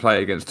we didn't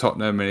play against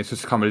Tottenham, and it's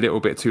just come a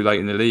little bit too late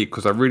in the league,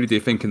 because I really do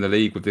think in the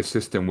league with this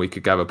system we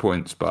could gather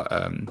points, but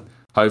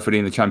hopefully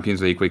in the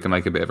Champions League we can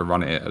make a bit of a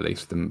run at it at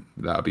least, and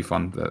that'll be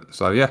fun.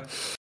 So yeah.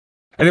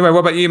 Anyway, what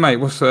about you, mate?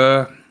 What's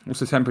the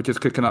temperatures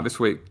cooking up this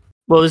week?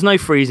 Well, there's no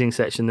freezing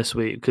section this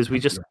week because we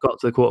just got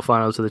to the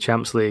quarterfinals of the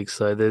Champions League,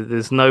 so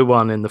there's no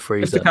one in the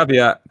freezer. Just a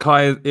caveat,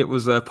 Kai, it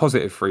was a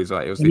positive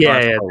freezer. It was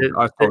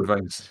ice cold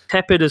veins.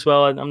 Tepid as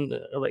well.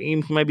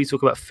 You can maybe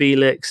talk about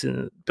Felix,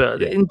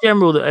 but in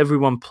general, that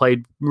everyone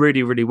played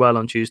really, really well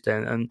on Tuesday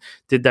and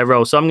did their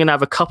role. So I'm going to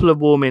have a couple of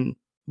warming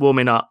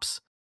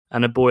ups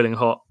and a boiling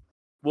hot.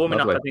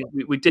 Warming up, I think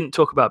we didn't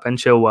talk about Ben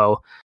Chilwell,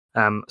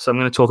 so I'm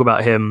going to talk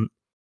about him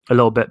a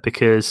little bit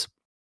because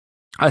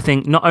I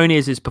think not only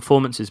has his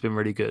performance has been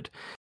really good,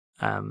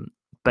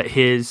 but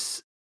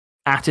his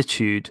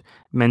attitude,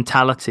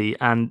 mentality,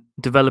 and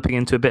developing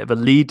into a bit of a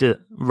leader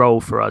role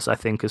for us, I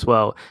think, as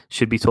well,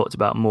 should be talked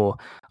about more.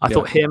 I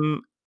thought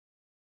him,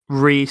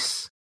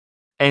 Reece,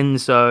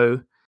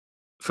 Enzo,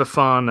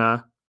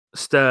 Fofana,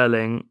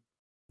 Sterling,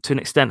 to an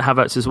extent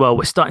Havertz as well,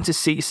 we're starting to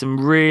see some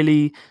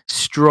really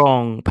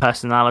strong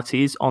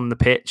personalities on the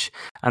pitch,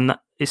 and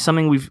that is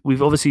something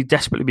we've obviously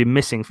desperately been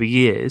missing for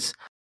years,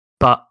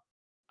 but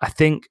I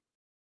think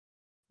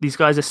these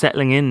guys are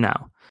settling in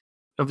now.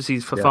 Obviously,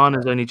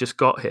 Fofana's only just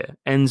got here.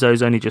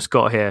 Enzo's only just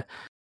got here.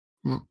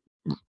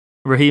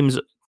 Raheem's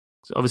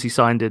obviously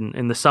signed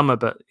in the summer,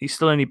 but he's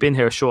still only been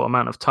here a short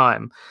amount of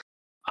time.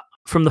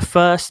 From the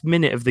first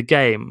minute of the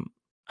game,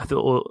 I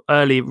thought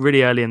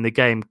really early in the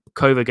game,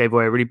 Kova gave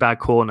away a really bad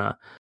corner.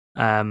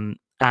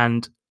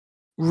 And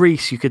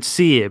Reece, you could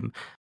see him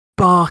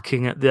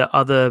barking at the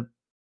other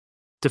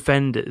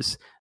defenders,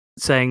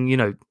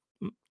 saying,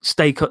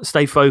 stay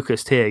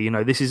focused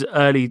here. This is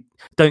early.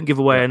 Don't give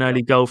away an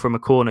early goal from a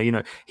corner.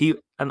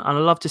 And I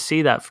love to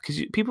see that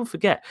because people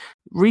forget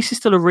Reece is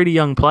still a really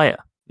young player.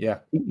 Yeah.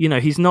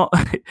 He's not,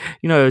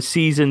 a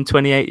seasoned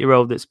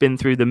 28-year-old that's been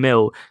through the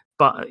mill,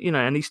 but,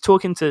 and he's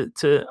talking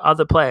to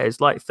other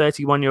players like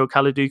 31-year-old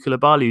Kalidou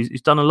Koulibaly,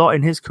 who's done a lot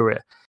in his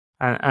career.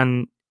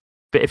 But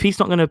if he's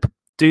not going to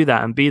do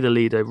that and be the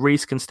leader,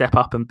 Reece can step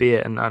up and be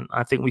it. And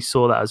I think we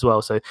saw that as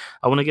well. So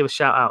I want to give a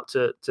shout out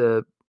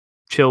to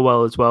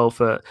Chilwell as well,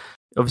 for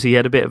obviously he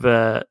had a bit of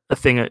a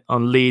thing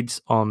on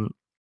Leeds on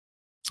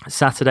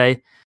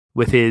Saturday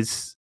with a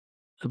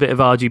bit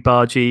of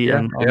argy-bargy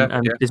and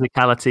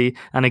physicality,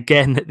 and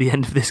again at the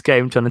end of this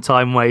game trying to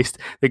time waste,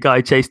 the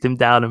guy chased him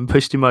down and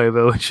pushed him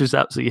over, which was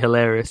absolutely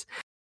hilarious.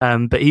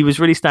 But he was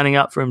really standing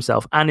up for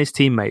himself and his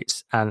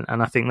teammates, and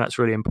I think that's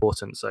really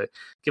important. So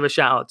give a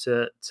shout out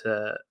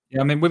to yeah,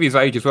 I mean, with his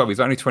age as well,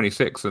 he's only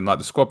 26, and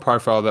the squad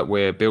profile that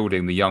we're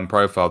building, the young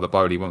profile that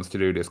Bowley wants to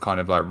do, this kind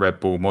of Red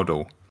Bull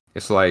model,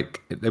 it's they're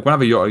going to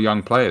have a lot of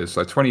young players.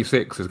 So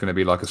 26 is going to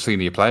be a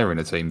senior player in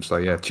the team. So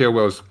yeah,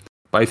 Chilwell's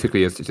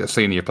basically a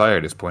senior player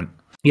at this point.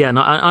 Yeah,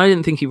 no, I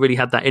didn't think he really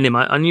had that in him.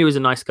 I knew he was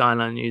a nice guy,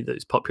 and I knew that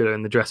he's popular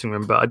in the dressing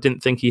room, but I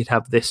didn't think he'd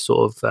have this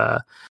sort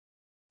of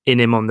in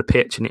him on the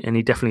pitch, and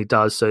he definitely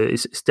does. So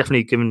it's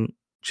definitely given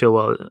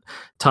Chilwell a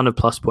ton of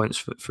plus points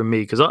from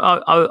me, because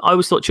I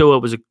always thought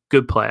Chilwell was a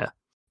good player,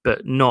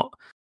 but not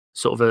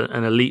sort of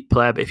an elite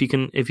player. But if you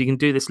can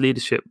do this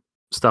leadership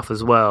stuff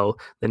as well,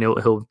 then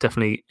he'll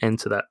definitely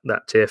enter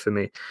that tier for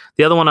me.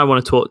 The other one I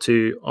want to talk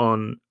to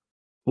on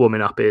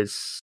warming up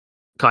is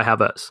Kai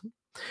Havertz.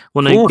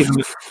 Well, no, give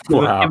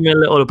me a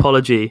little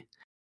apology,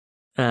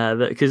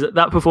 because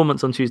that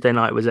performance on Tuesday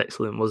night was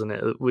excellent, wasn't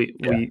it?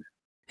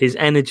 His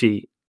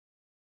energy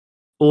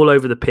all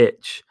over the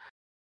pitch,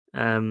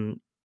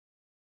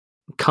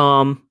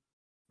 calm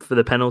for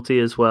the penalty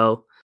as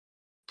well.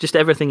 Just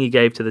everything he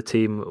gave to the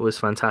team was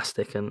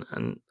fantastic, and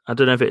I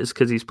don't know if it is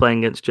because he's playing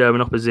against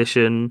German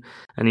opposition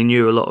and he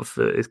knew a lot of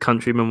his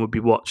countrymen would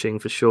be watching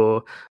for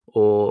sure,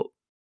 or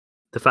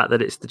the fact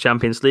that it's the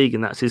Champions League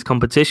and that's his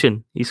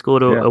competition. He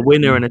scored a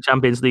winner in a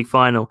Champions League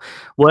final.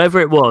 Whatever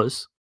it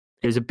was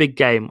a big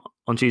game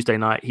on Tuesday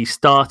night. He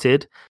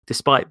started,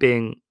 despite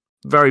being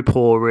very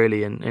poor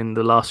really in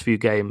the last few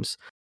games.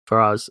 for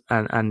us,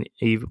 and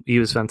he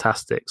was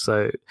fantastic.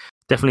 So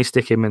definitely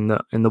stick him in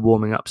the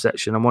warming up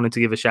section. I wanted to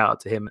give a shout out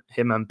to him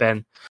and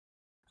Ben.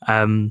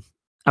 And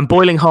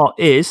boiling hot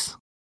is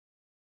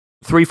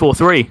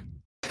 3-4-3.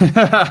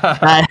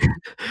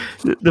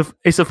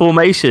 It's a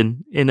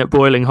formation in at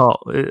boiling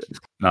hot.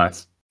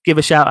 Nice. Give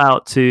a shout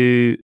out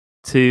to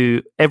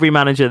every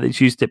manager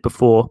that's used it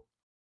before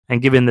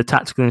and giving the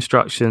tactical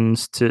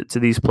instructions to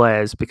these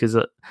players, because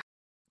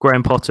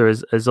Graham Potter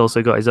has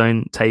also got his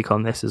own take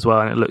on this as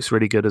well, and it looks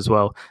really good as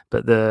well.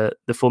 But the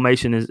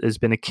formation has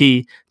been a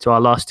key to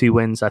our last 2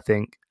 wins, I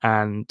think,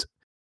 and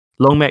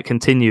long may it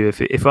continue.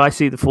 If I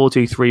see the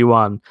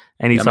 4-2-3-1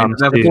 anytime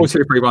soon, the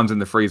 4-2-3-1's in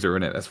the freezer,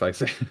 isn't it? Let's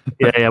face it.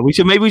 yeah. We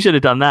should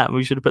have done that.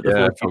 We should have put the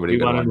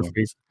 4-2-3-1 in the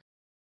freezer.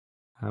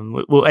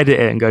 We'll edit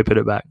it and go put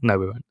it back. No,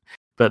 we won't.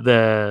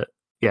 But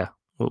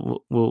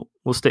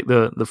we'll stick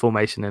the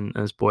formation in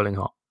as boiling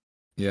hot.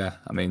 Yeah,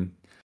 I mean,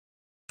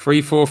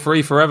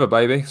 3-4-3 forever,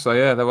 baby. So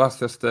yeah, let's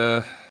just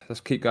let's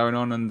keep going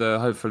on, and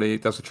hopefully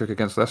it does the trick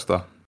against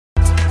Leicester.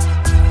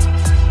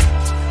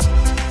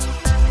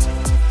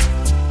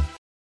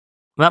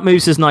 That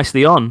moves us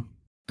nicely on.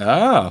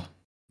 To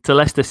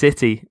Leicester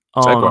City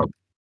on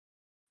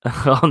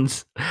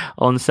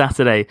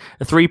Saturday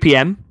at 3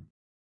 p.m.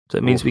 So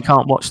it means we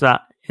can't watch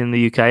that in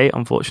the UK,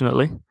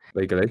 unfortunately.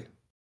 Legally.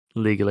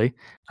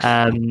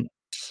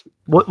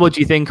 What do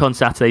you think on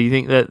Saturday? You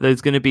think that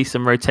there's going to be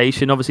some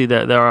rotation? Obviously,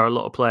 there are a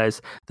lot of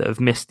players that have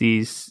missed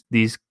these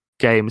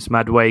games.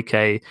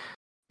 Madueke,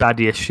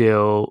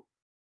 Badiashile,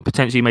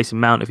 potentially Mason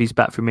Mount if he's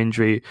back from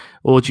injury.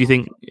 Or do you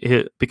think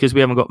because we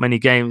haven't got many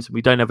games,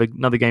 we don't have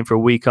another game for a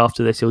week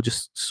after this, he'll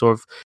just sort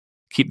of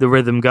keep the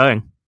rhythm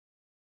going?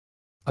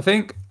 I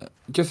think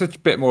just a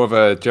bit more of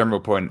a general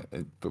point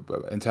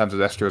in terms of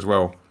Leicester as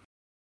well.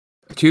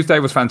 Tuesday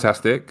was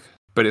fantastic,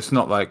 but it's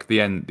not like the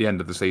end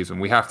of the season.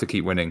 We have to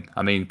keep winning.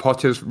 I mean,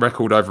 Potter's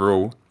record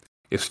overall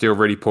is still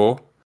really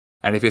poor.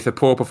 And if it's a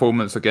poor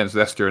performance against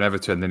Leicester and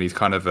Everton, then he's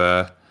kind of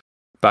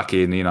back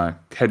in,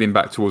 heading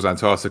back towards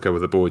Antarctica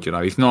with the board.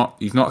 He's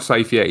not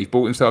safe yet. He's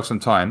bought himself some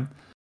time.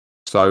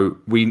 So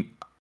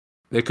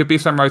there could be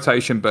some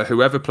rotation, but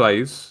whoever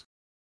plays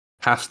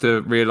has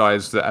to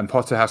realise that, and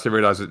Potter has to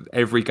realise that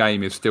every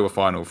game is still a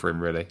final for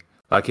him, really.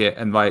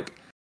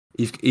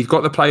 He's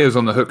got the players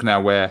on the hook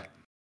now where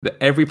that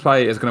every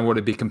player is going to want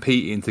to be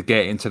competing to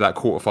get into that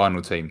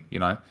quarterfinal team.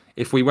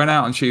 If we went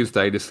out on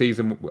Tuesday, the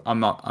season,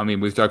 we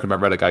were joking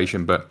about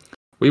relegation, but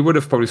we would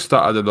have probably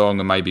started along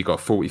and maybe got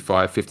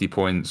 45, 50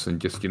 points, and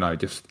just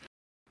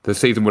the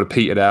season would have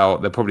petered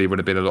out. There probably would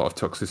have been a lot of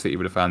toxicity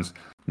with the fans.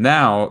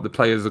 Now the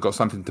players have got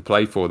something to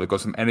play for. They've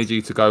got some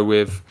energy to go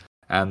with,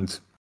 and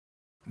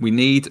we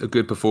need a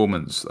good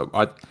performance.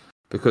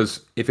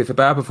 Because if it's a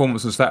bad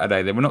performance on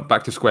Saturday, then we're not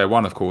back to square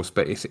one, of course.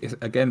 But it's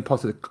again,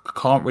 Potter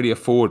can't really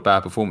afford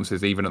bad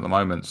performances even at the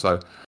moment. So,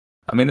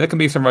 there can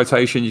be some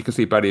rotation. You can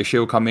see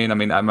Badiashile come in.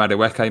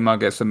 Madueke might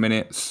get some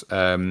minutes.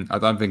 I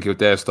don't think he'll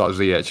dare start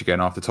Ziyech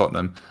again after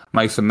Tottenham.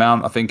 Mason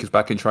Mount, I think, is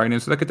back in training.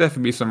 So there could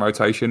definitely be some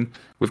rotation.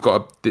 We've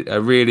got a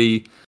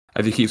really,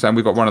 as you keep saying,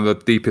 we've got one of the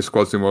deepest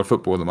squads in world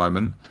football at the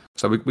moment.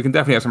 So we can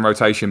definitely have some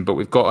rotation, but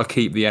we've got to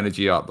keep the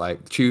energy up.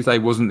 Like, Tuesday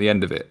wasn't the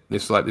end of it.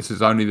 This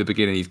is only the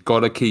beginning. He's got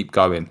to keep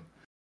going.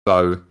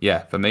 So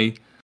yeah, for me,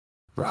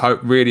 we're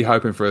really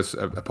hoping for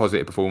a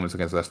positive performance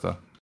against Leicester.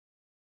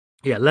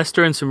 Yeah,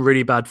 Leicester in some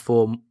really bad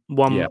form.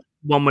 One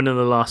win in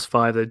the last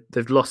 5.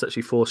 They've lost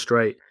actually 4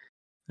 straight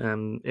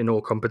in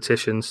all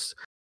competitions.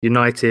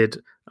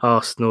 United,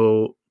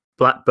 Arsenal,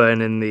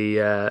 Blackburn in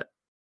the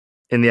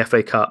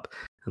FA Cup,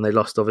 and they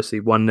lost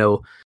obviously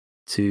 1-0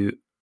 to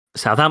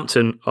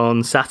Southampton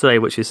on Saturday,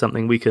 which is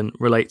something we can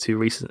relate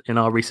to in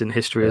our recent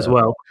history as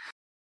well.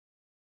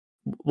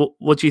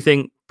 What do you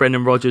think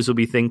Brendan Rodgers will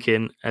be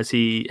thinking as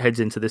he heads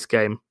into this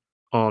game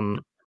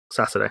on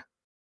Saturday?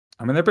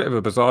 They're a bit of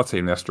a bizarre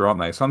team, Leicester, aren't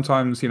they?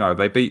 Sometimes,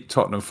 they beat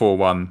Tottenham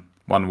 4-1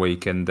 one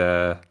week and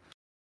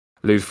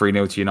lose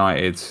 3-0 to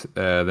United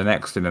the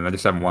next, and then they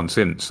just haven't won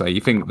since. So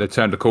you think they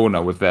turned a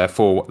corner with that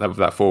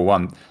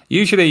 4-1.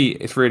 Usually,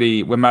 it's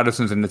really when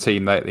Maddison's in the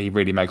team that he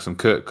really makes them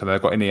cook. And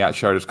they've got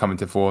Iniacho that's coming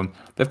to form.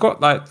 They've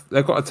got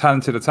a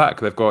talented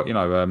attack. They've got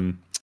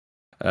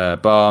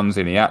Barnes,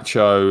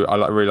 Iniacho.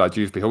 I really like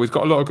Dewsbury Hall. He's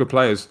got a lot of good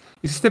players.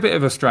 He's just a bit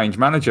of a strange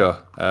manager,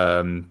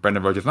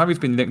 Brendan Rodgers. Maybe he's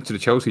been linked to the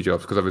Chelsea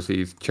jobs because obviously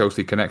he's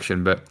Chelsea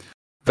connection, but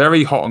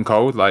very hot and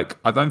cold. Like,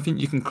 I don't think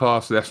you can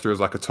class Leicester as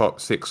like a top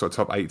 6 or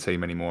top 8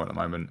 team anymore at the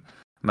moment.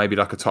 Maybe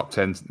like a top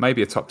 10,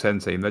 maybe a top 10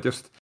 team. They've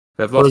lost.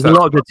 There's a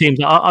lot of good teams.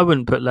 I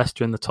wouldn't put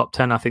Leicester in the top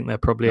 10. I think they're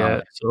probably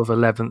a sort of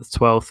 11th,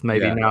 12th,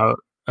 maybe now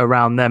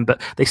around them.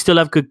 But they still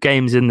have good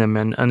games in them.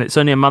 And it's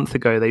only a month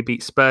ago they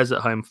beat Spurs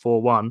at home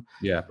 4-1.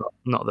 Yeah.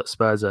 Not that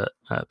Spurs are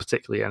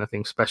particularly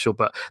anything special,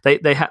 but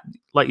they have,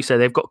 like you say,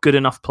 they've got good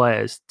enough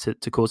players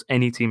to cause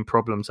any team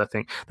problems, I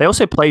think. They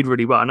also played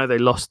really well. I know they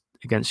lost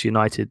against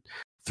United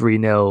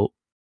 3-0,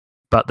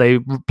 but they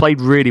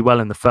played really well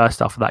in the first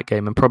half of that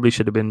game and probably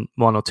should have been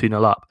 1 or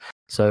 2-0 up.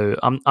 So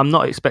I'm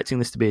not expecting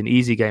this to be an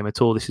easy game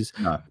at all. This is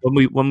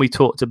when we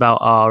talked about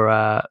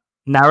our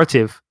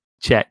narrative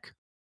check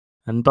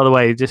And by the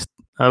way, just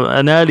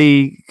an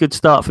early good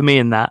start for me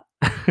in that.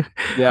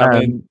 Yeah, I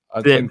mean,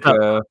 I think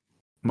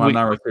my we-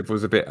 narrative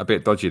was a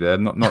bit dodgy there.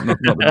 Not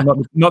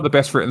the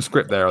best written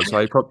script there. I'd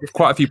say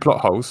quite a few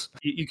plot holes.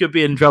 you could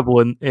be in trouble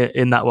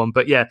in that one.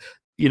 But yeah,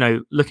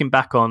 looking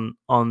back on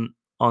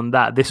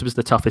that, this was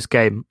the toughest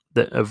game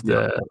of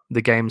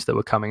the games that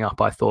were coming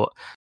up. I thought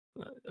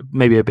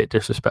maybe a bit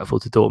disrespectful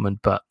to Dortmund,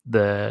 but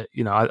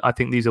I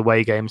think these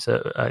away games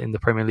in the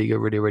Premier League are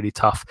really, really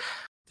tough.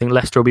 I think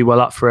Leicester will be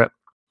well up for it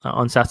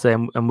on Saturday,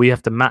 and we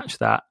have to match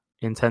that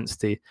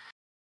intensity.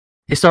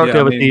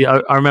 Historically,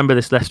 I remember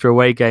this Leicester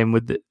away game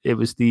it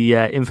was the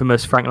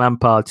infamous Frank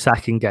Lampard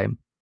sacking game.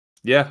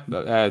 Yeah, do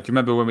you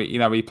remember when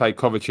we played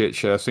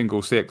Kovacic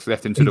single six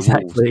left into the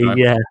Wolves?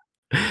 Yeah,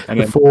 and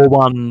the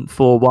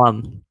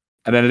 4-1.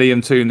 And then Liam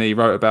Tooney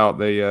wrote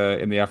about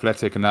in the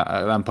Athletic, and that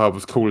Lampard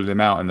was calling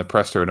him out in the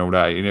presser and all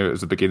that. You knew it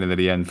was the beginning of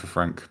the end for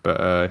Frank.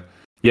 But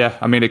yeah,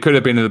 I mean, it could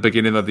have been the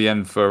beginning of the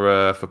end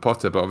for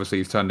Potter, but obviously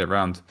he's turned it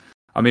around.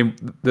 I mean,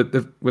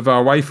 with our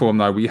away form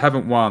though, we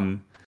haven't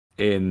won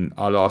in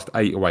our last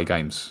 8 away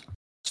games.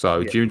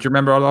 So do you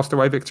remember our last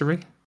away victory?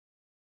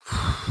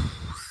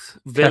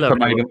 Villa.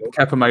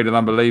 Kepa made an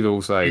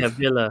unbelievable save. Yeah,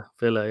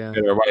 Villa, yeah.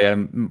 Villa away,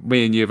 and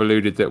me and you have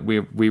alluded that we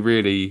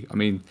really, I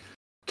mean,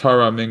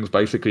 Tyrone Mings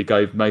basically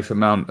gave Mason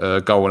Mount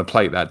a goal on a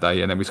plate that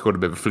day, and then we scored a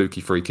bit of a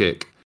fluky free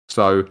kick.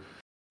 So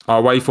our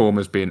away form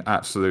has been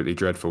absolutely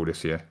dreadful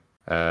this year.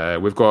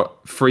 We've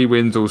got 3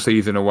 wins all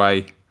season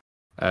away.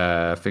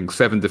 I think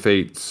 7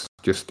 defeats,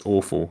 just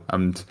awful.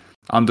 And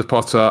under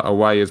Potter,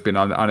 away has been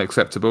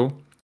unacceptable.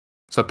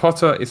 So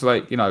Potter is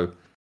like, he's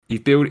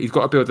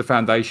got to build the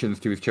foundations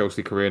to his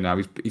Chelsea career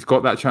now. He's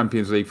got that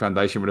Champions League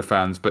foundation with the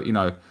fans, but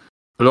a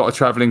lot of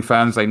travelling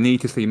fans, they need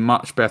to see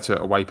much better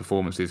away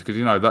performances because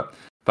that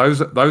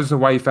those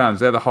away fans,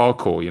 they're the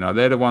hardcore.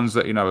 They're the ones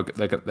that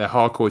they're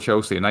hardcore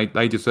Chelsea, and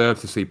they deserve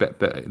to see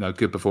better,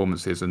 good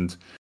performances. And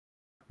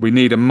we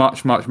need a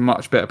much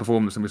better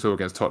performance than we saw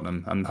against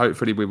Tottenham, and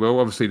hopefully we will.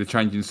 Obviously, the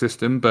changing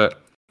system,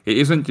 but it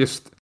isn't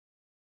just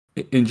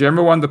in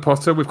general under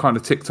Potter. We've kind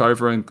of ticked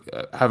over and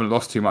haven't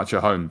lost too much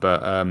at home,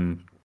 but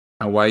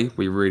away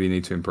we really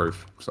need to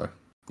improve. So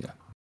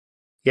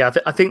yeah,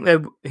 I think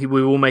we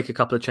will make a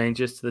couple of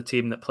changes to the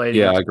team that played.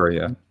 Yeah, I agree.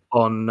 Yeah,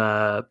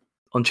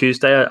 on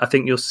Tuesday, I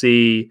think you'll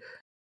see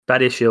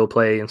Badiashile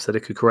play instead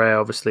of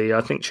Cucurella. Obviously,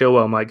 I think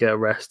Chilwell might get a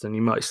rest, and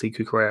you might see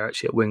Cucurella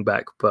actually at wing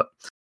back. But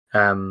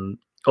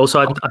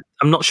also,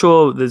 I'm not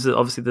sure. There's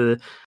obviously the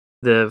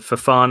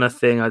Fofana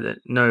thing. I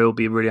know it'll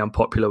be really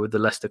unpopular with the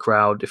Leicester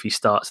crowd if he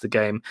starts the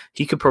game.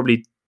 He could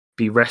probably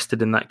be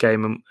rested in that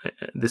game,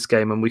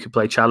 and we could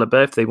play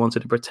Chalobah if they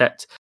wanted to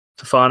protect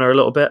Fofana a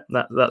little bit.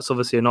 That's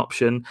obviously an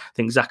option. I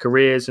think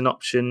Zakaria is an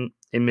option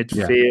in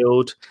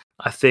midfield.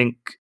 Yeah. I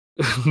think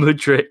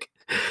Mudryk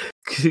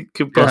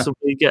could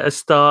possibly get a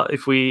start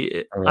if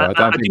we.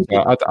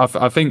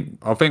 I think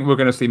we're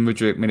going to see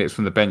Mudryk minutes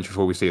from the bench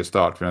before we see a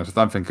start. To be honest,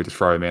 I don't think we'll just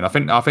throw him in. I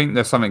think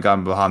there's something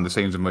going behind the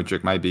scenes with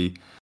Mudryk, maybe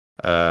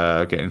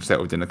getting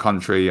settled in the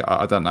country.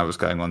 I don't know what's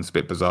going on. It's a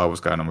bit bizarre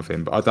what's going on with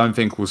him, but I don't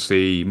think we'll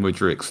see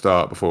Mudryk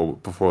start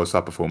before a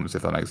sub performance,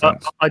 if that makes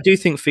sense. I do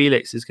think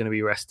Felix is going to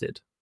be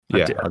rested.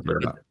 Yeah, I agree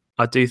with that.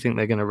 I do think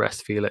they're going to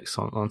rest Felix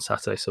on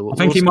Saturday. So I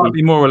think he might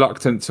be more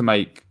reluctant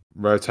to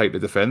rotate the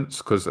defence,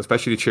 because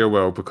especially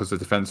Chilwell, because the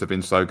defence have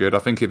been so good. I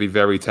think he'd be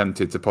very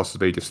tempted to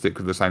possibly just stick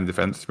with the same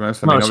defence. To be honest,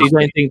 so you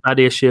don't think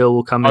Badiashile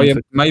will come in? Yeah,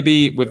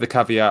 maybe with the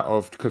caveat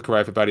of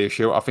Cucurella for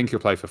Badiashile. I think he'll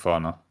play for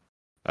Fofana.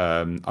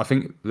 I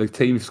think the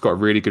team's got a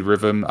really good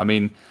rhythm. I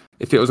mean,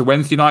 if it was a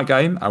Wednesday night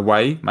game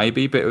away,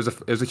 maybe, but it was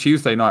a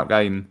Tuesday night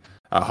game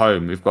at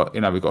home. We've got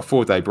a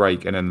 4-day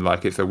break, and then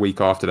it's a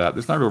week after that.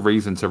 There's no real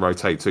reason to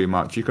rotate too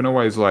much. You can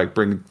always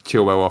bring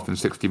Chilwell off in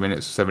 60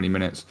 minutes, 70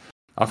 minutes.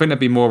 I think there'd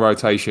be more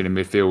rotation in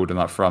midfield and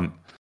up front.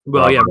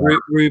 Well, yeah,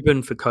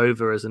 Ruben for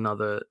Kova is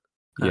another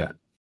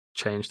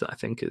change that I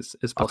think is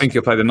possible. I think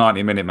he'll play the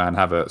 90-minute man,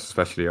 Havertz,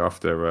 especially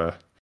after.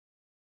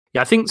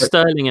 I think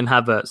Sterling and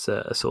Havertz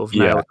are sort of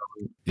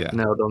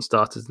nailed on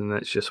starters, and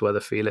it's just whether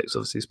Felix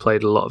obviously has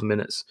played a lot of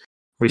minutes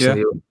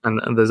recently,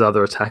 and there's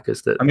other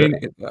attackers that. I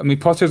mean,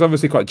 Potter's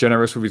obviously quite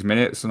generous with his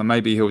minutes, and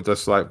maybe he'll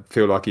just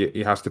feel like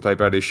he has to play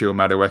Badiashile,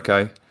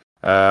 Madueke.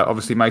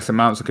 Obviously, Mason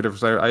Mount's could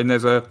have. And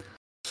there's a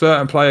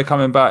certain player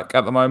coming back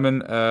at the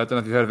moment. I don't know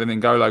if you've heard of him,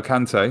 N'Golo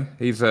Kante.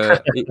 He's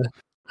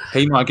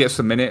he might get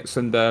some minutes,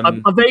 and I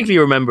vaguely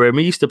remember him.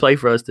 He used to play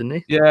for us, didn't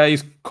he? Yeah,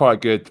 he's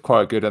quite good,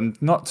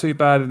 and not too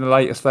bad in the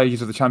later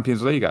stages of the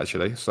Champions League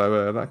actually.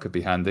 So that could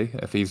be handy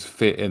if he's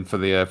fit in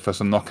for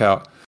some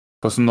knockout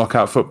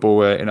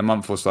football in a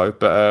month or so.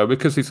 But we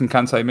could see some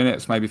Kante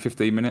minutes, maybe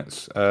 15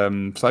 minutes.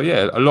 So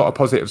yeah, a lot of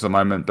positives at the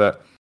moment,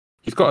 but.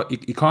 You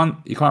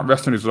can't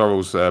rest on his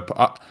laurels.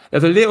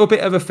 There's a little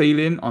bit of a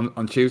feeling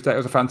on Tuesday. It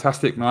was a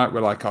fantastic night.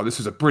 We're like, oh, this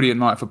is a brilliant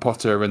night for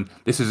Potter, and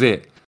this is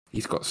it.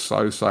 He's got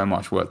so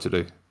much work to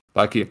do.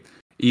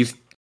 He's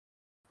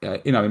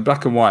in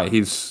black and white.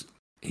 His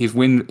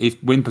win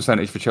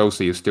percentage for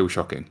Chelsea is still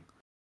shocking.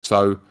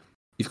 So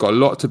he's got a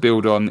lot to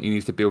build on. He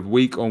needs to build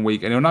week on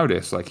week, and he'll know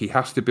this. He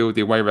has to build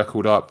the away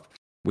record up.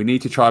 We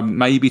need to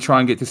maybe try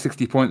and get to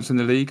 60 points in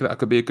the league. That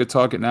could be a good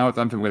target now. I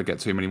don't think we're going to get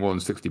too many more than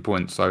 60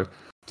 points. So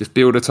just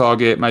build a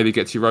target, maybe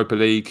get to Europa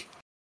League.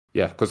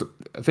 Yeah, because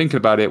thinking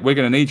about it, we're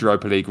going to need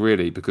Europa League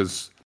really,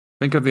 because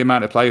think of the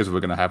amount of players we're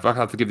going to have. I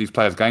have to give these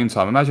players game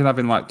time. Imagine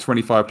having like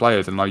 25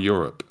 players in like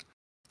Europe.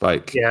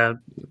 Like, yeah,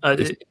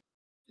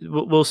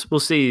 we'll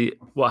see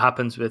what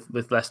happens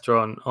with Leicester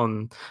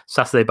on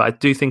Saturday. But I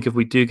do think if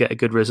we do get a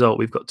good result,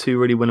 we've got 2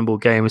 really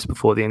winnable games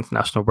before the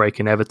international break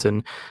in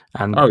Everton.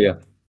 And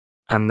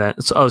and then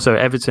so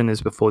Everton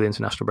is before the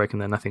international break,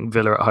 and then I think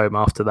Villa at home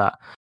after that.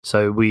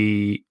 So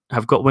we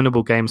have got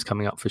winnable games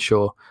coming up for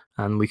sure,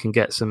 and we can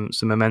get some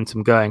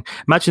momentum going.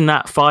 Imagine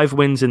that 5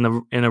 wins in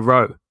a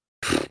row.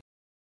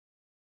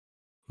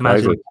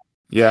 Imagine.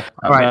 Yeah.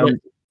 All right.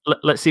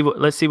 Let's see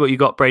what you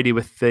got, Brady,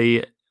 with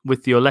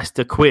your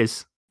Leicester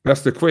quiz.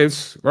 Leicester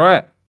quiz,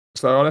 right?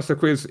 So our Leicester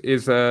quiz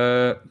is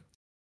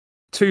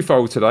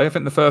twofold today. I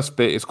think the first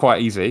bit is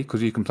quite easy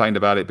because you complained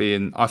about it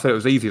being. I said it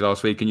was easy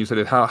last week, and you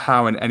said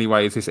how in any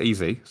way is this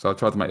easy? So I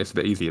tried to make this a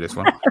bit easier. This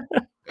one,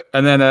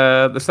 and then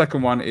the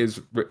second one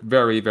is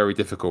very, very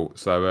difficult.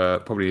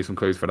 So probably need some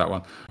clues for that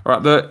one. All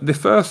right. The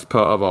first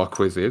part of our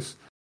quiz is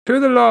who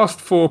are the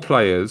last 4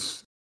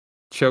 players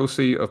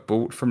Chelsea have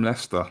bought from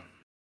Leicester?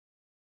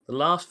 The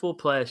last 4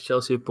 players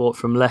Chelsea have bought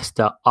from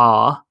Leicester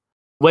are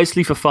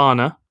Wesley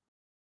Fofana,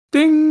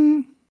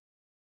 ding,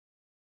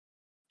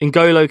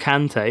 N'Golo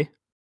Kante,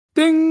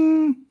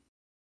 ding.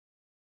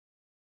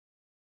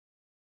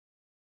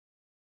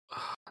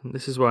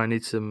 This is where I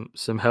need some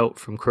help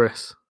from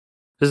Chris.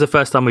 This is the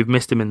first time we've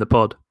missed him in the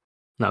pod.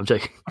 No, I'm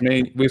joking. I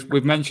mean,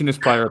 we've mentioned this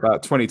player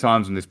about 20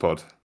 times in this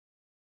pod.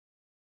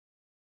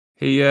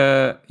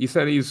 You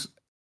said he's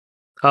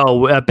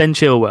Ben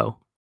Chilwell.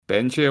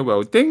 Ben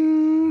Chilwell,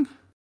 ding.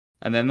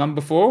 And then number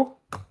 4,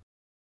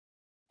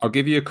 I'll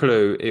give you a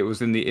clue. It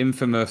was in the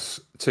infamous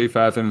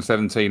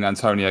 2017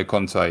 Antonio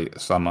Conte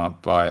summer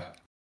by.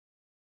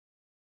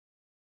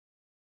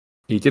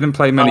 He didn't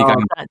play many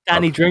games.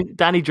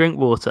 Danny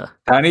Drinkwater.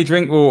 Danny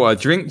Drinkwater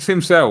drinks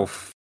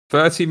himself.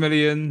 30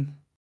 million,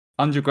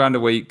 100 grand a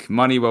week,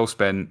 money well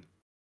spent.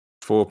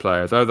 4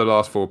 players. Those are the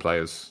last 4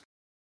 players.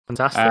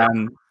 Fantastic.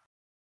 And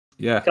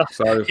yeah,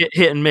 so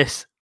hit and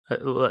miss.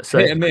 Let's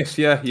say. Hit and miss,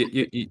 yeah.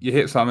 You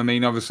hit some. I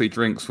mean, obviously,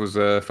 Drinks was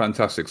a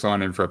fantastic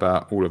signing for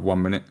about all of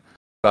 1 minute.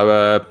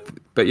 So,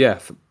 but yeah,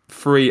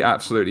 3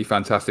 absolutely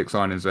fantastic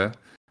signings there,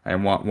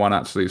 and one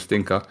absolute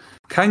stinker.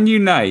 Can you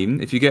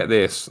name? If you get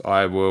this,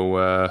 I will.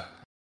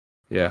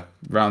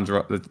 Round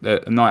up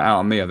the night out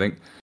on me. I think.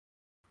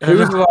 Who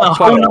was the last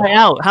player? Night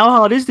out. How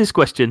hard is this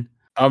question?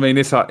 I mean,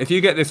 if you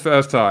get this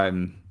first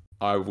time,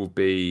 I will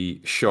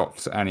be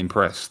shocked and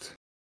impressed.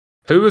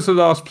 Who was the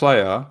last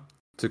player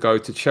to go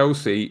to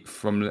Chelsea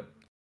from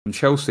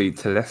Chelsea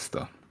to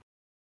Leicester?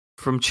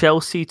 From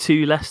Chelsea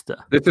to Leicester.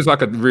 This is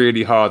like a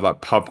really hard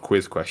pub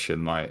quiz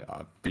question. Like,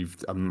 I'd be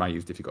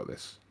amazed if you got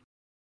this.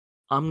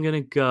 I'm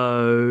gonna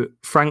go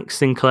Frank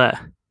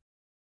Sinclair.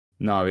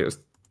 No,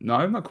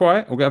 not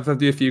quite. We're gonna have to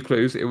do a few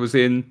clues. It was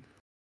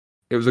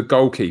a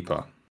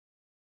goalkeeper,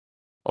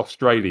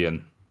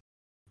 Australian.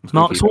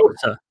 Mark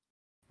Schwarzer.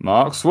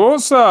 Mark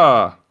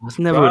Schwarzer. I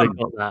never would have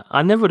got that.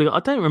 I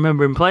don't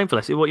remember him playing for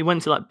Leicester. He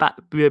went to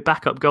be a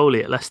backup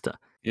goalie at Leicester.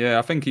 Yeah,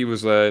 I think he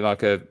was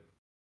like a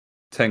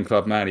 10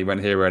 club man. He went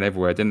here and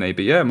everywhere, didn't he?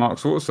 But yeah, Mark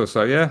Schwarzer.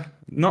 So yeah,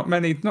 not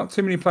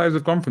too many players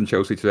have gone from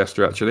Chelsea to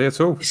Leicester actually at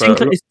all.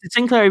 Did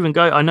Sinclair even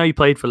go? I know he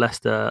played for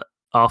Leicester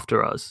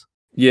after us.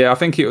 Yeah, I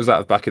think it was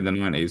back in the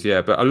 90s.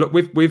 Yeah, but look,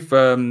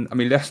 I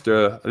mean,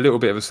 Leicester, a little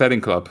bit of a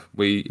selling club.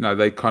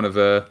 They kind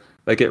of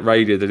they get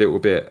raided a little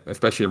bit,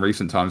 especially in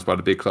recent times by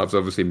the big clubs.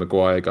 Obviously,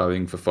 Maguire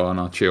going,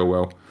 Fofana,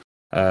 Chilwell.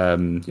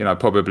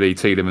 Probably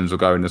Tielemans will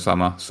go in the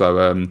summer.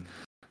 So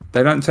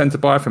they don't tend to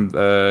buy from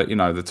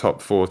the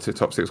top 4 to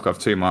top 6 clubs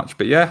too much.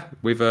 But yeah,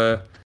 we've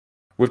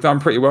done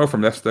pretty well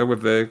from Leicester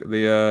with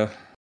the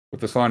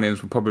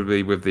signings,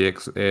 probably with the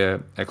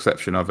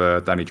exception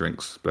of Danny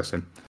Drinks, bless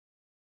him.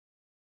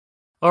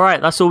 All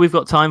right, that's all we've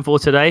got time for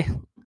today.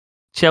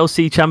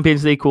 Chelsea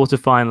Champions League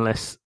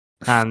quarter-finalists.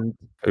 And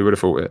who would have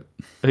thought it?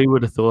 Who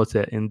would have thought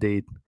it,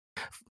 indeed.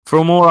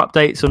 For more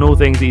updates on all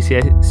things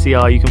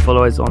ECR, you can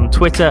follow us on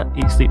Twitter,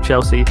 Eat Sleep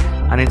Chelsea,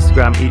 and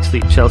Instagram, Eat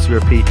Sleep Chelsea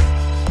Repeat.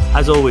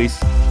 As always,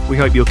 we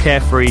hope you're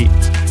carefree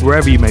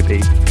wherever you may be.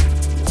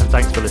 And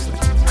thanks for listening.